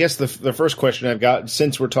 I guess the first question I've got,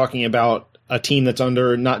 since we're talking about a team that's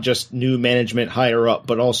under not just new management higher up,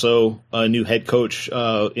 but also a new head coach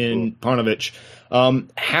in Paunovic,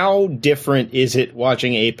 how different is it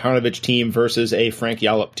watching a Paunovic team versus a Frank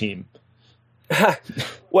Yallop team?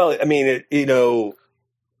 Well, I mean,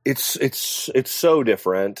 it's so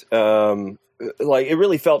different. It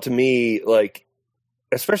really felt to me like,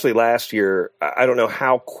 especially last year, I don't know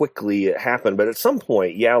how quickly it happened, but at some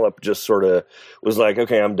point, Yallop just sort of was like,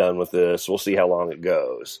 okay, I'm done with this. We'll see how long it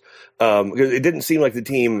goes. Because it didn't seem like the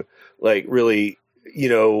team, really,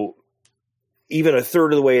 even a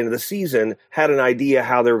third of the way into the season, had an idea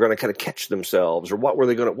how they were going to kind of catch themselves, or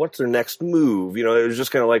what's their next move. You know, it was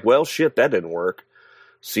just kind of like, well, shit, that didn't work.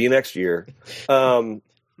 See you next year. So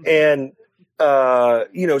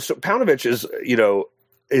Paunovic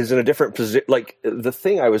is in a different position. Like, the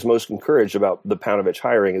thing I was most encouraged about the Paunovic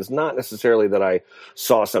hiring is not necessarily that I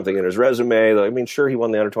saw something in his resume. I mean, sure, he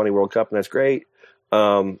won the Under-20 World Cup, and that's great.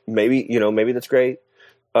 Maybe that's great.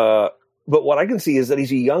 But what I can see is that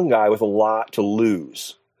he's a young guy with a lot to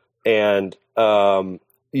lose. And,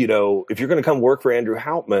 if you're going to come work for Andrew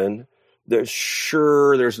Hauptman,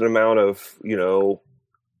 there's an amount of,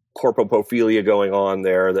 corporophilia going on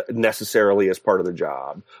there that necessarily is part of the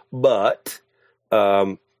job. But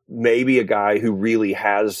maybe a guy who really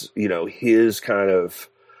has, his kind of,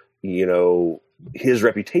 his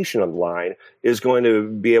reputation on the line is going to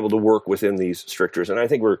be able to work within these strictures. And I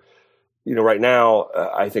think we're, right now,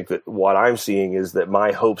 I think that what I'm seeing is that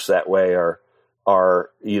my hopes that way are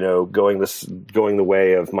going the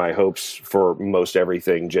way of my hopes for most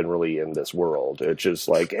everything generally in this world. It's just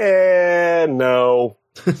like, no,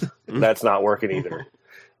 that's not working either.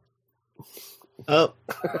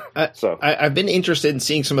 I've been interested in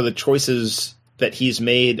seeing some of the choices that he's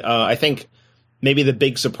made. I think maybe the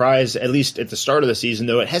big surprise, at least at the start of the season,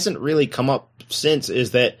 though it hasn't really come up since,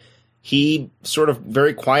 is that he sort of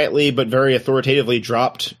very quietly but very authoritatively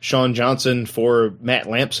dropped Sean Johnson for Matt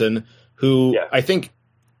Lampson, who I think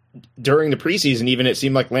during the preseason even it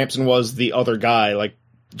seemed like Lampson was the other guy. Like,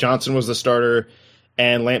 Johnson was the starter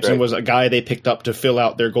and Lampson was a guy they picked up to fill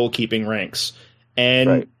out their goalkeeping ranks.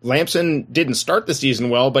 And Lampson didn't start the season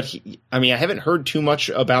well, but I haven't heard too much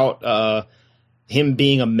about him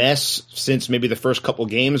being a mess since maybe the first couple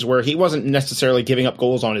games, where he wasn't necessarily giving up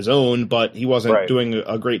goals on his own, but he wasn't doing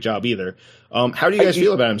a great job either. How do you guys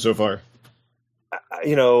feel about him so far?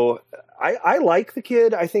 I like the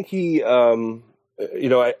kid. I think he, I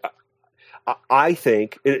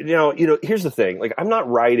think, here's the thing. Like, I'm not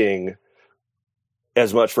writing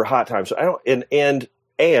as much for Hot Times. So I don't,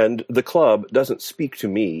 and the club doesn't speak to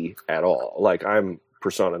me at all. Like, I'm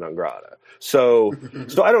persona non grata. So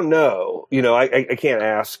I don't know. I can't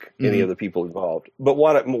ask any of the people involved. But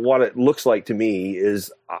what it looks like to me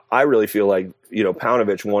is I really feel like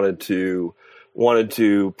Paunovic wanted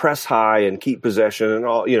to press high and keep possession and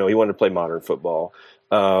all. He wanted to play modern football,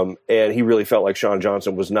 and he really felt like Sean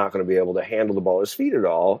Johnson was not going to be able to handle the ball at his feet at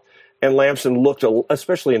all. And Lampson looked,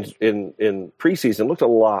 especially in preseason, looked a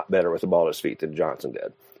lot better with the ball at his feet than Johnson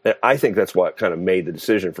did. And I think that's what kind of made the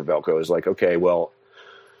decision for Velko, is like, okay, well,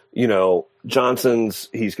 Johnson's,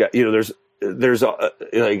 he's got, I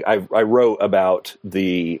wrote about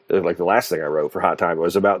the last thing I wrote for Hot Time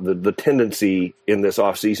was about the tendency in this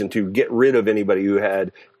offseason to get rid of anybody who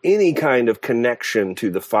had any kind of connection to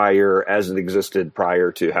the Fire as it existed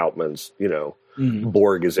prior to Hauptmann's,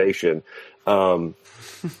 Borgization.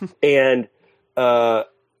 And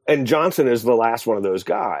Johnson is the last one of those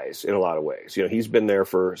guys in a lot of ways. He's been there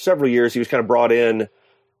for several years. He was kind of brought in.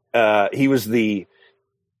 He was the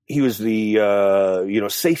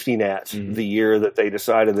safety net the year that they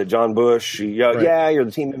decided that John Bush, you're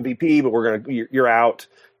the team MVP, but you're out,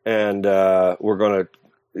 and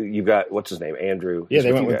you've got, what's his name, Andrew. Yeah,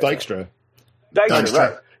 they went with Dykstra. Dykstra,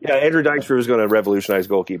 right? Yeah, Andrew Dykstra was going to revolutionize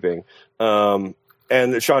goalkeeping.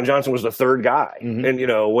 And Sean Johnson was the third guy. Mm-hmm. And,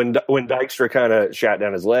 when Dykstra kind of shot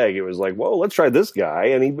down his leg, it was like, whoa, let's try this guy.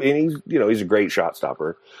 And he's a great shot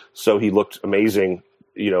stopper. So he looked amazing,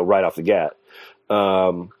 right off the get.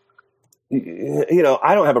 I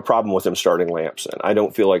don't have a problem with him starting Lampson. I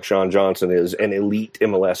don't feel like Sean Johnson is an elite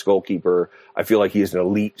MLS goalkeeper. I feel like he's an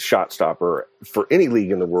elite shot stopper for any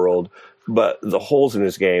league in the world, but the holes in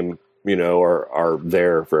his game, are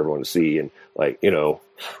there for everyone to see. And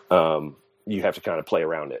you have to kind of play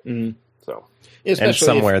around it. Mm-hmm. So, and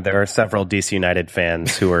somewhere there are several DC United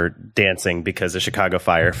fans who are dancing because a Chicago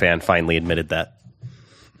Fire fan finally admitted that.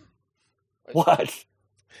 What?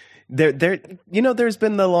 There's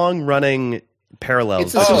been the long running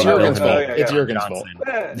parallels. It's Jurgen's fault. It's Jurgen's fault.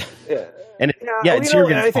 It's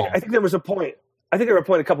Jurgen's fault. I think there was a point. I think there was a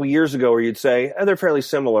point a couple years ago where you'd say they're fairly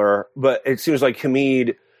similar, but it seems like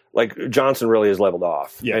Hamid, like Johnson, really has leveled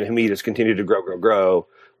off, and Hamid has continued to grow.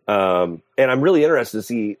 And I'm really interested to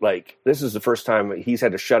see, this is the first time he's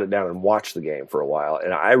had to shut it down and watch the game for a while.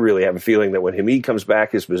 And I really have a feeling that when Hamid comes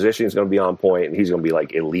back, his position is going to be on point and he's going to be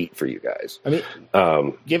elite for you guys.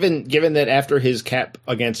 Given that after his cap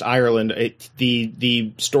against Ireland,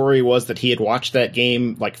 the story was that he had watched that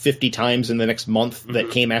game 50 times in the next month that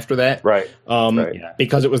came after that. Right.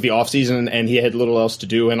 Because it was the off season and he had little else to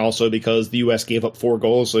do. And also because the U.S. gave up 4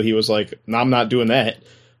 goals. So he was like, no, I'm not doing that.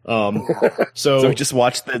 So just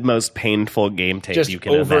watch the most painful game tape just you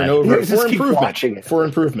can over imagine. and over Just keep watching it. for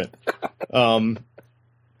improvement.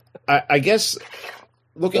 I guess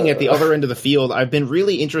looking at the other end of the field, I've been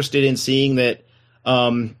really interested in seeing that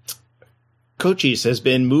Cochise has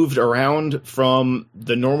been moved around from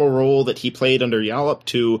the normal role that he played under Yallop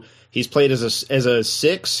to he's played as a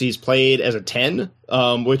 6, he's played as a 10,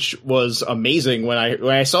 which was amazing. When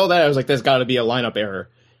I saw that, I was like, "There's got to be a lineup error.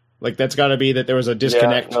 Like that's got to be that there was a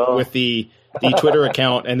disconnect with the Twitter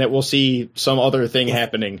account, and that we'll see some other thing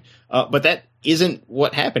happening." But that isn't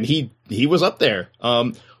what happened. He was up there.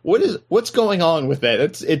 What's going on with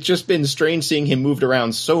that? It's just been strange seeing him moved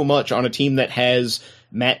around so much on a team that has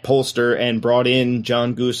Matt Polster and brought in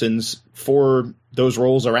John Goosens for those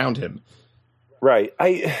roles around him. Right.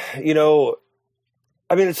 I mean,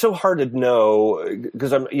 it's so hard to know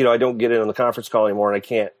because I don't get in on the conference call anymore, and I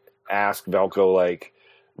can't ask Velko, like,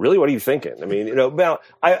 really, what are you thinking? I mean,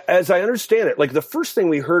 as I understand it, like the first thing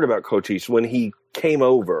we heard about Cochise when he came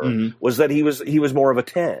over was that he was more of a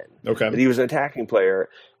 10. Okay. That he was an attacking player.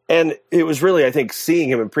 And it was really, I think, seeing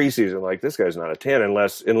him in preseason, like, this guy's not a 10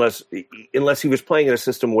 unless he was playing in a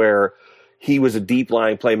system where he was a deep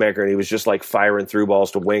lying playmaker and he was just like firing through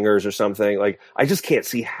balls to wingers or something. Like, I just can't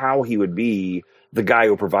see how he would be the guy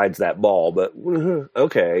who provides that ball. But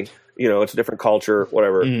okay, it's a different culture,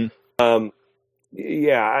 whatever. And then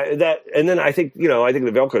I think the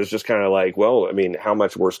Velko is just kind of like, well, I mean, how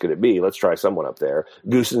much worse could it be? Let's try someone up there.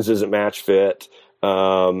 Goosens isn't match fit.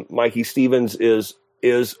 Mikey Stevens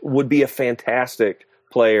would be a fantastic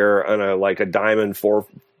player on a diamond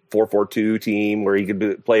 4-4-2 team where he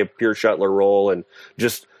could play a pure shuttler role and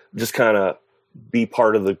just kind of be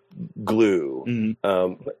part of the glue.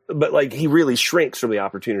 But like he really shrinks from the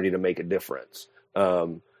opportunity to make a difference.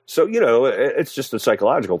 So, it's just a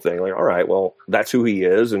psychological thing. Like, all right, well, that's who he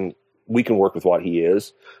is, and we can work with what he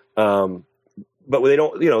is. But they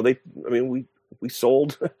don't, we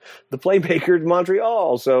sold the playmaker to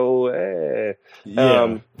Montreal. So,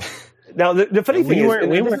 now the funny thing is,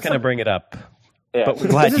 we weren't going to bring it up, yeah, but we're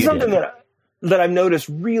glad this is something that I've noticed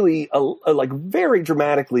really, like very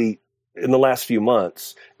dramatically in the last few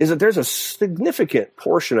months, is that there's a significant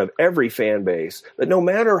portion of every fan base that no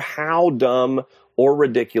matter how dumb or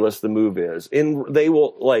ridiculous the move is, they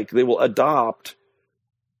will adopt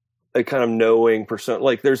a kind of knowing person.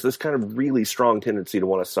 Like there's this kind of really strong tendency to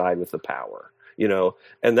want to side with the power,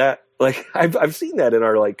 and that, like, I've seen that in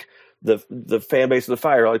our, like, the fan base of the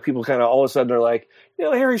Fire. Like people kind of all of a sudden are like,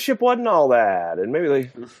 Harry Shipp wasn't all that, and maybe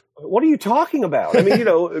like, what are you talking about? I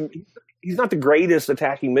mean, he's not the greatest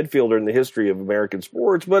attacking midfielder in the history of American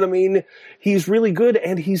sports, but I mean, he's really good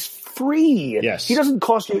and he's free. Yes. He doesn't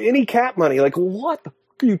cost you any cap money. Like, what the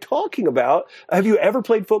fuck are you talking about? Have you ever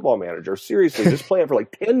played Football Manager? Seriously, just play it for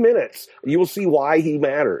like 10 minutes. And you will see why he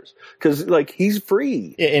matters. Because, like, he's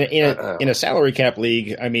free. In a salary cap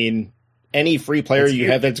league, I mean, any free player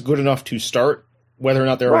you have that's good enough to start, whether or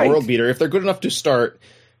not they're a world beater, if they're good enough to start,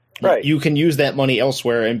 you can use that money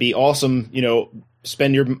elsewhere and be awesome,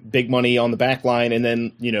 spend your big money on the back line and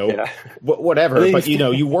then, whatever. But,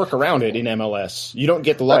 you work around it in MLS. You don't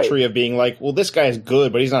get the luxury of being like, well, this guy's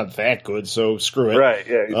good, but he's not that good, so screw it. Right,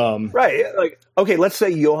 yeah. Right. Like, okay, let's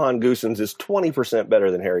say Johan Goosens is 20%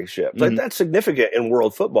 better than Harry Shipp. Like, that's significant in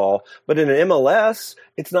world football, but in an MLS,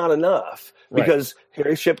 it's not enough. Because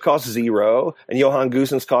Harry Shipp costs $0 and Johan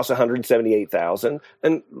Goosens costs $178,000,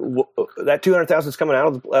 and that $200,000 is coming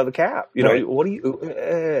out of the cap. What do you?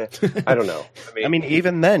 I don't know. I mean,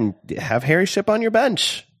 even then, have Harry Shipp on your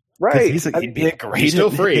bench, right? He'd be a great. He's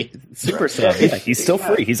still free super sub. Yeah, he's still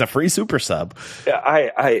free. He's a free super sub.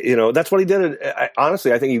 Yeah, that's what he did.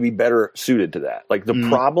 Honestly, I think he'd be better suited to that. Like the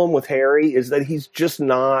problem with Harry is that he's just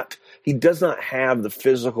not. He does not have the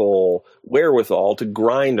physical wherewithal to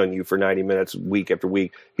grind on you for 90 minutes week after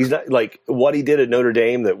week. He's not like what he did at Notre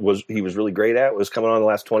Dame he was really great at was coming on the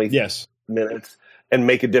last 20 minutes and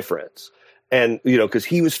make a difference. And, because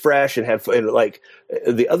he was fresh and like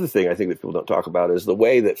the other thing I think that people don't talk about is the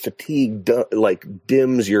way that fatigue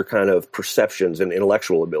dims your kind of perceptions and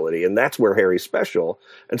intellectual ability. And that's where Harry's special.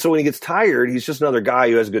 And so when he gets tired, he's just another guy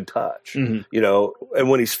who has good touch, and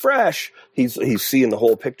when he's fresh, he's seeing the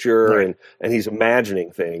whole picture and he's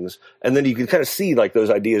imagining things. And then you can kind of see like those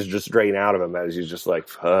ideas just drain out of him as he's just like,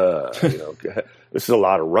 this is a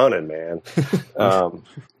lot of running, man.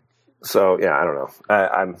 So yeah, I don't know.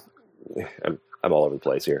 I'm all over the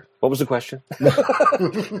place here. What was the question?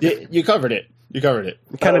 You covered it. It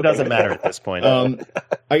kind of doesn't matter at this point.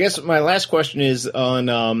 I guess my last question is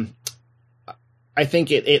on. I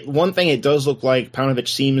think one thing it does look like Paunovic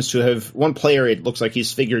seems to have one player. It looks like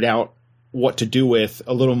he's figured out what to do with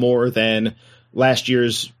a little more than last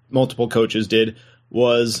year's multiple coaches did,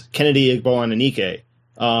 was Kennedy Igboananike,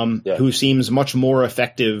 who seems much more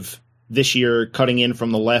effective this year cutting in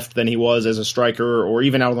from the left than he was as a striker or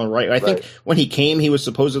even out on the right. I think when he came, he was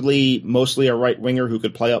supposedly mostly a right winger who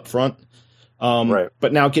could play up front.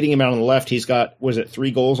 But now getting him out on the left, he's got,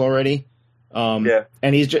 3 goals already? And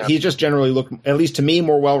he's just generally looked, at least to me,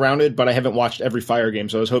 more well-rounded, but I haven't watched every Fire game,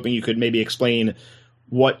 so I was hoping you could maybe explain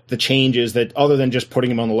what the change is that, other than just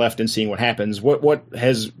putting him on the left and seeing what happens, what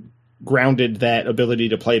has grounded that ability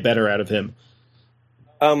to play better out of him?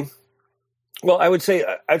 Well, I'd say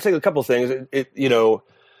a couple of things.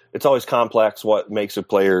 It's always complex what makes a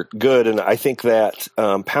player good, and I think that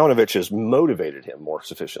Paunovic has motivated him more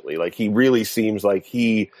sufficiently. Like, he really seems like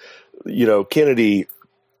Kennedy,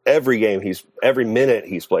 every minute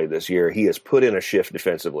he's played this year, he has put in a shift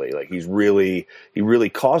defensively. Like, he really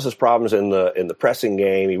causes problems in the pressing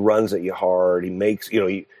game. He runs at you hard. He makes,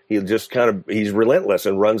 he just he's relentless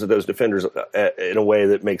and runs at those defenders in a way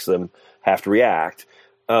that makes them have to react.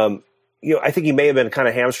 I think he may have been kind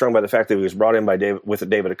of hamstrung by the fact that he was brought in by David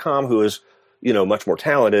Accam, who is, much more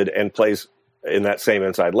talented and plays in that same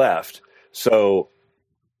inside left. So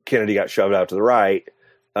Kennedy got shoved out to the right,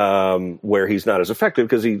 where he's not as effective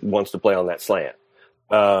because he wants to play on that slant.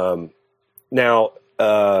 I would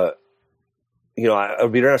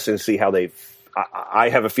be interested to see how I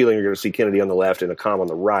have a feeling you're going to see Kennedy on the left and Accam on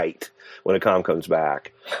the right when Accam comes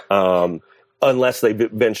back, unless they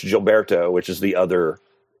bench Gilberto, which is the other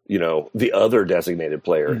designated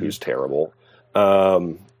player who's terrible.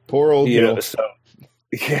 Poor old Gil.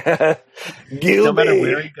 Yeah. No matter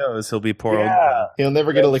where he goes, he'll be poor old Gil. He'll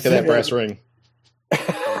never get a lick of that brass ring.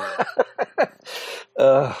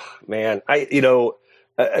 Man,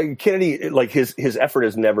 Kennedy, like his effort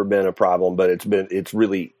has never been a problem, but it's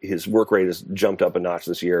really, his work rate has jumped up a notch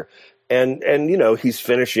this year. And he's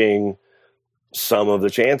finishing some of the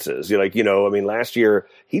chances. Last year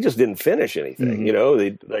he just didn't finish anything.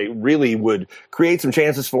 They really would create some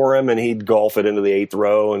chances for him, and he'd golf it into the 8th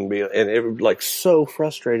row and it would, like, so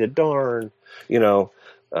frustrated. Darn,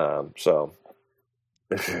 so.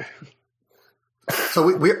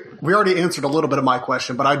 So we already answered a little bit of my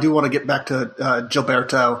question, but I do want to get back to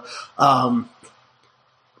Gilberto.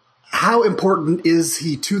 How important is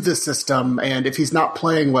he to this system? And if he's not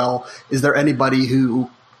playing well, is there anybody who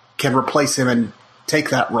can replace him and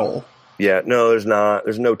take that role? Yeah, no, there's not.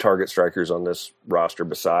 There's no target strikers on this roster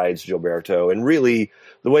besides Gilberto. And really,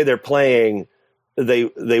 the way they're playing, they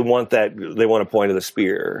want a point of the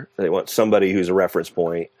spear. They want somebody who's a reference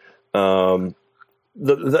point. I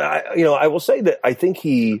will say that I think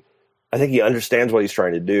he understands what he's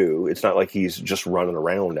trying to do. It's not like he's just running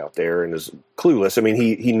around out there and is clueless. I mean,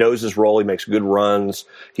 he knows his role. He makes good runs.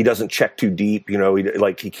 He doesn't check too deep.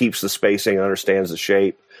 He keeps the spacing, understands the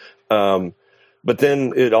shape. But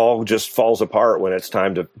then it all just falls apart when it's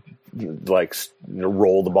time to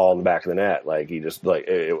roll the ball in the back of the net. Like, he just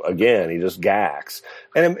he just gacks.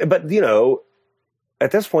 But at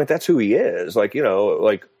this point, that's who he is.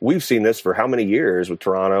 We've seen this for how many years with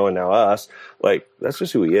Toronto and now us. Like, that's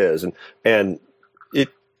just who he is. And it,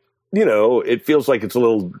 it feels like it's a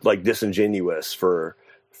little disingenuous for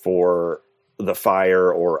the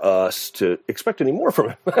Fire or us to expect any more from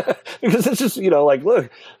him because it's just,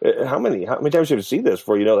 look, how many times you have to see this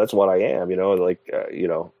before that's what I am, you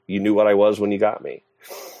knew what I was when you got me.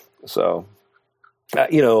 So,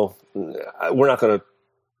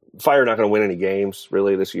 Fire not going to win any games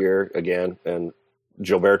really this year again. And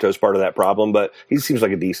Gilberto's part of that problem, but he seems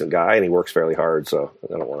like a decent guy and he works fairly hard. So I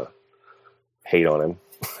don't want to hate on him.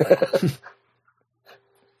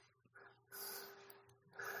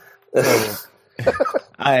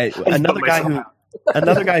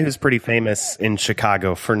 Another guy who's pretty famous in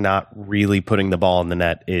Chicago for not really putting the ball in the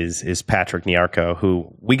net is Patrick Nyarko,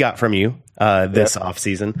 who we got from you this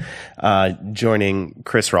offseason, joining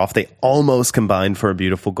Chris Rolfe. They almost combined for a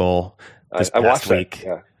beautiful goal this past week.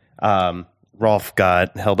 Yeah. Rolfe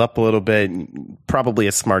got held up a little bit, probably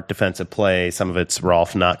a smart defensive play. Some of it's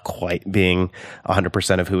Rolfe not quite being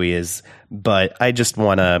 100% of who he is. But I just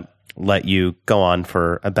want to let you go on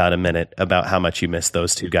for about a minute about how much you miss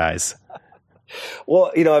those two guys.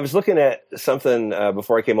 Well, I was looking at something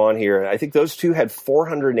before I came on here. I think those two had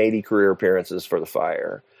 480 career appearances for the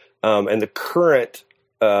Fire. And the current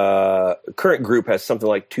group has something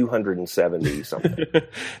like 270 something.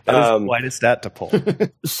 That is quite a stat to pull.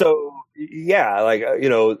 So, yeah,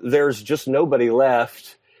 there's just nobody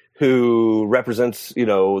left who represents,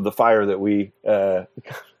 the Fire that we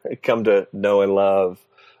come to know and love.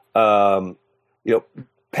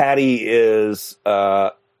 Patty is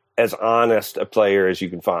as honest a player as you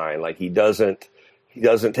can find. Like, he doesn't He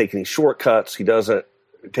doesn't take any shortcuts. He doesn't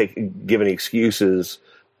give any excuses.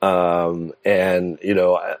 And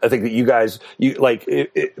I think that you guys,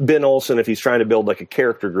 Ben Olsen, if he's trying to build like a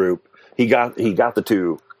character group, he got the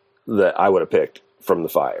two that I would have picked from the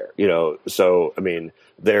Fire. So I mean,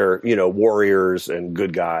 they're warriors and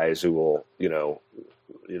good guys who will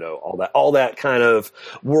all that kind of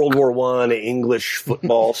World War I English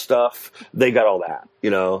football stuff. They got all that.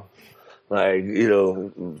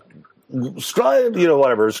 Strive,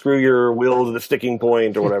 whatever. Screw your will to the sticking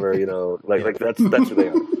point or whatever. That's who they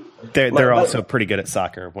are. They're also pretty good at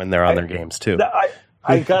soccer when they're on their games too.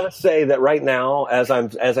 I gotta say that right now, as I'm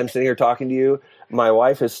sitting here talking to you, my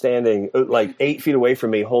wife is standing like 8 feet away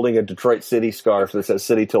from me, holding a Detroit City scarf that says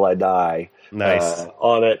 "City Till I Die." Nice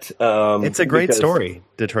on it. It's a great story,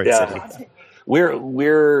 Detroit City.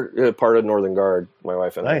 We're part of Northern Guard, my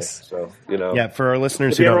wife and nice. I. So yeah. For our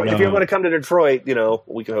listeners who don't know, if you want to come to Detroit,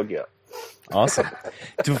 we can hook you up. Awesome.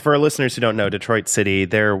 For our listeners who don't know, Detroit City,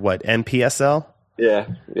 they're what, NPSL? Yeah.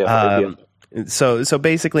 So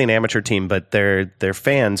basically an amateur team, but their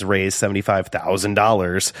fans raised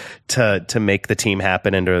 $75,000 to make the team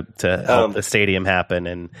happen and to help the stadium happen,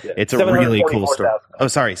 and it's a really cool story. Oh,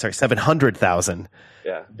 sorry, $700,000.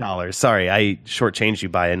 Dollars. Sorry, I shortchanged you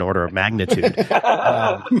by an order of magnitude. It's like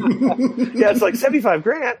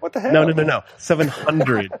 $75,000. What the hell? No.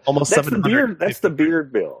 700, almost 700. That's the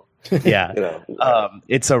beard bill. Yeah.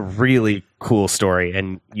 It's a really cool story,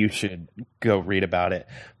 and you should go read about it.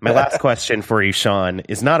 My last question for you, Sean,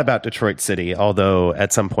 is not about Detroit City, although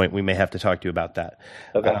at some point we may have to talk to you about that.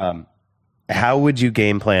 Okay. How would you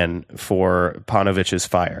game plan for Paunovic's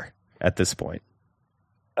Fire at this point?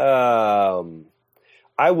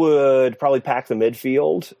 I would probably pack the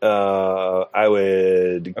midfield. I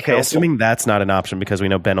would. Okay, assuming that's not an option, because we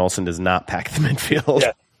know Ben Olsen does not pack the midfield.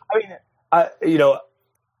 Yeah. I mean,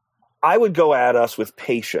 I would go at us with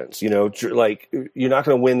patience. Like, you're not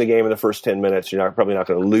going to win the game in the first 10 minutes. You're probably not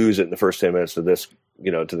going to lose it in the first 10 minutes to this,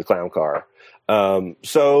 to the clown car.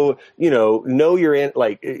 So know you're in.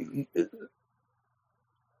 Like,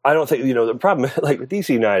 I don't think, the problem, like DC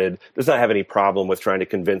United does not have any problem with trying to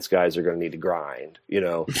convince guys they're going to need to grind,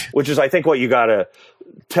 which is, I think, what you got to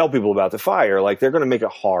tell people about the Fire. Like, they're going to make it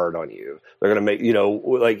hard on you. They're going to make,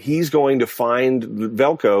 like, he's going to find,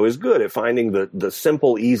 Velko is good at finding the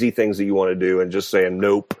simple, easy things that you want to do and just saying,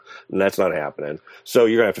 nope, and that's not happening. So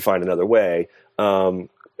you're going to have to find another way. I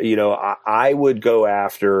would go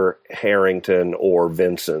after Harrington or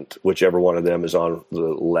Vincent, whichever one of them is on the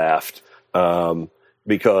left.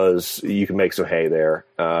 Because you can make some hay there.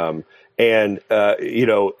 Campbell and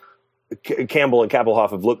Kappelhoff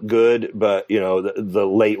have looked good, but, the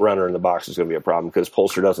late runner in the box is going to be a problem because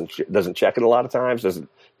Polster doesn't check it a lot of times, doesn't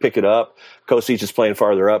pick it up. Kosic is playing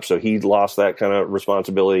farther up, so he lost that kind of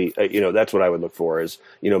responsibility. That's what I would look for is,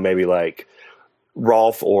 maybe like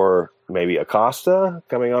Rolf or maybe Acosta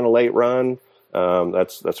coming on a late run.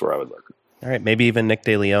 That's where I would look. All right, maybe even Nick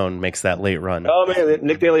De Leon makes that late run. Oh, man,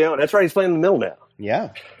 Nick De Leon. That's right, he's playing in the middle now. Yeah.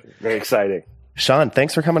 Very exciting. Sean,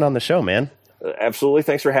 thanks for coming on the show, man. Absolutely.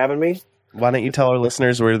 Thanks for having me. Why don't you tell our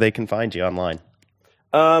listeners where they can find you online?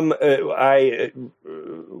 I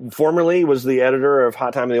formerly was the editor of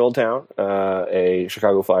Hot Time in the Old Town, a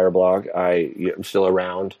Chicago Fire blog. I'm still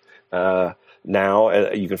around now.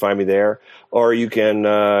 You can find me there, or you can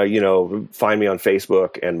find me on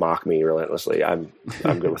Facebook and mock me relentlessly. I'm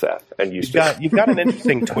good with that. And you've got an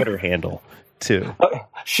interesting Twitter handle too.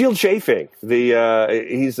 Shield Chafing.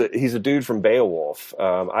 He's a dude from Beowulf.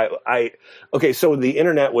 Okay, so the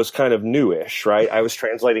internet was kind of newish, right? I was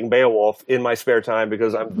translating Beowulf in my spare time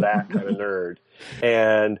because I'm that kind of nerd.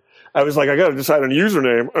 And I was like, I got to decide on a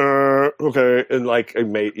username. Okay. And like, I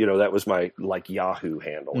made, that was my like Yahoo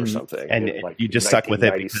handle or something. And you just stuck with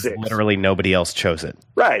it because literally nobody else chose it.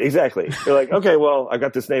 Right. Exactly. You're like, okay, well, I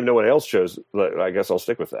got this name no one else chose. I guess I'll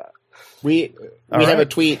stick with that. We have a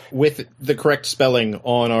tweet with the correct spelling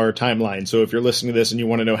on our timeline. So if you're listening to this and you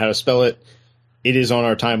want to know how to spell it, it is on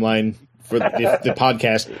our timeline for the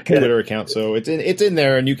podcast Twitter account. So it's in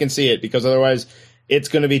there and you can see it, because otherwise it's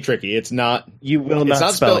going to be tricky. It's not. You will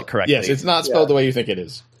not spell it correctly. Yes, it's not spelled the way you think it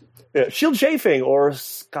is. Yeah, Shield Chafing or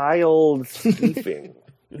Skyled Skeefing.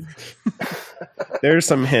 There's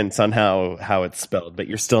some hints on how it's spelled, but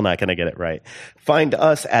you're still not going to get it right. Find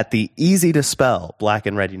us at the easy to spell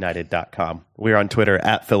blackandredunited.com. We're on Twitter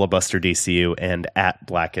at filibusterdcu and at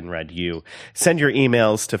blackandredu. Send your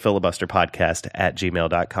emails to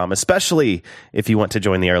filibusterpodcast@gmail.com, especially if you want to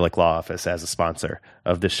join the Ehrlich Law Office as a sponsor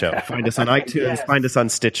of the show. Find us on iTunes, find us on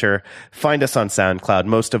Stitcher, find us on SoundCloud.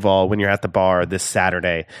 Most of all, when you're at the bar this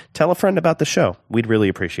Saturday, tell a friend about the show. We'd really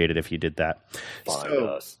appreciate it if you did that. Find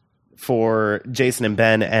us. For Jason and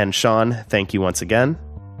Ben and Sean, thank you once again.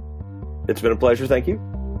 It's been a pleasure. Thank you.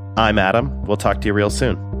 I'm Adam. We'll talk to you real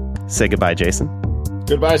soon. Say goodbye, Jason.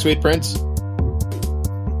 Goodbye, sweet prince.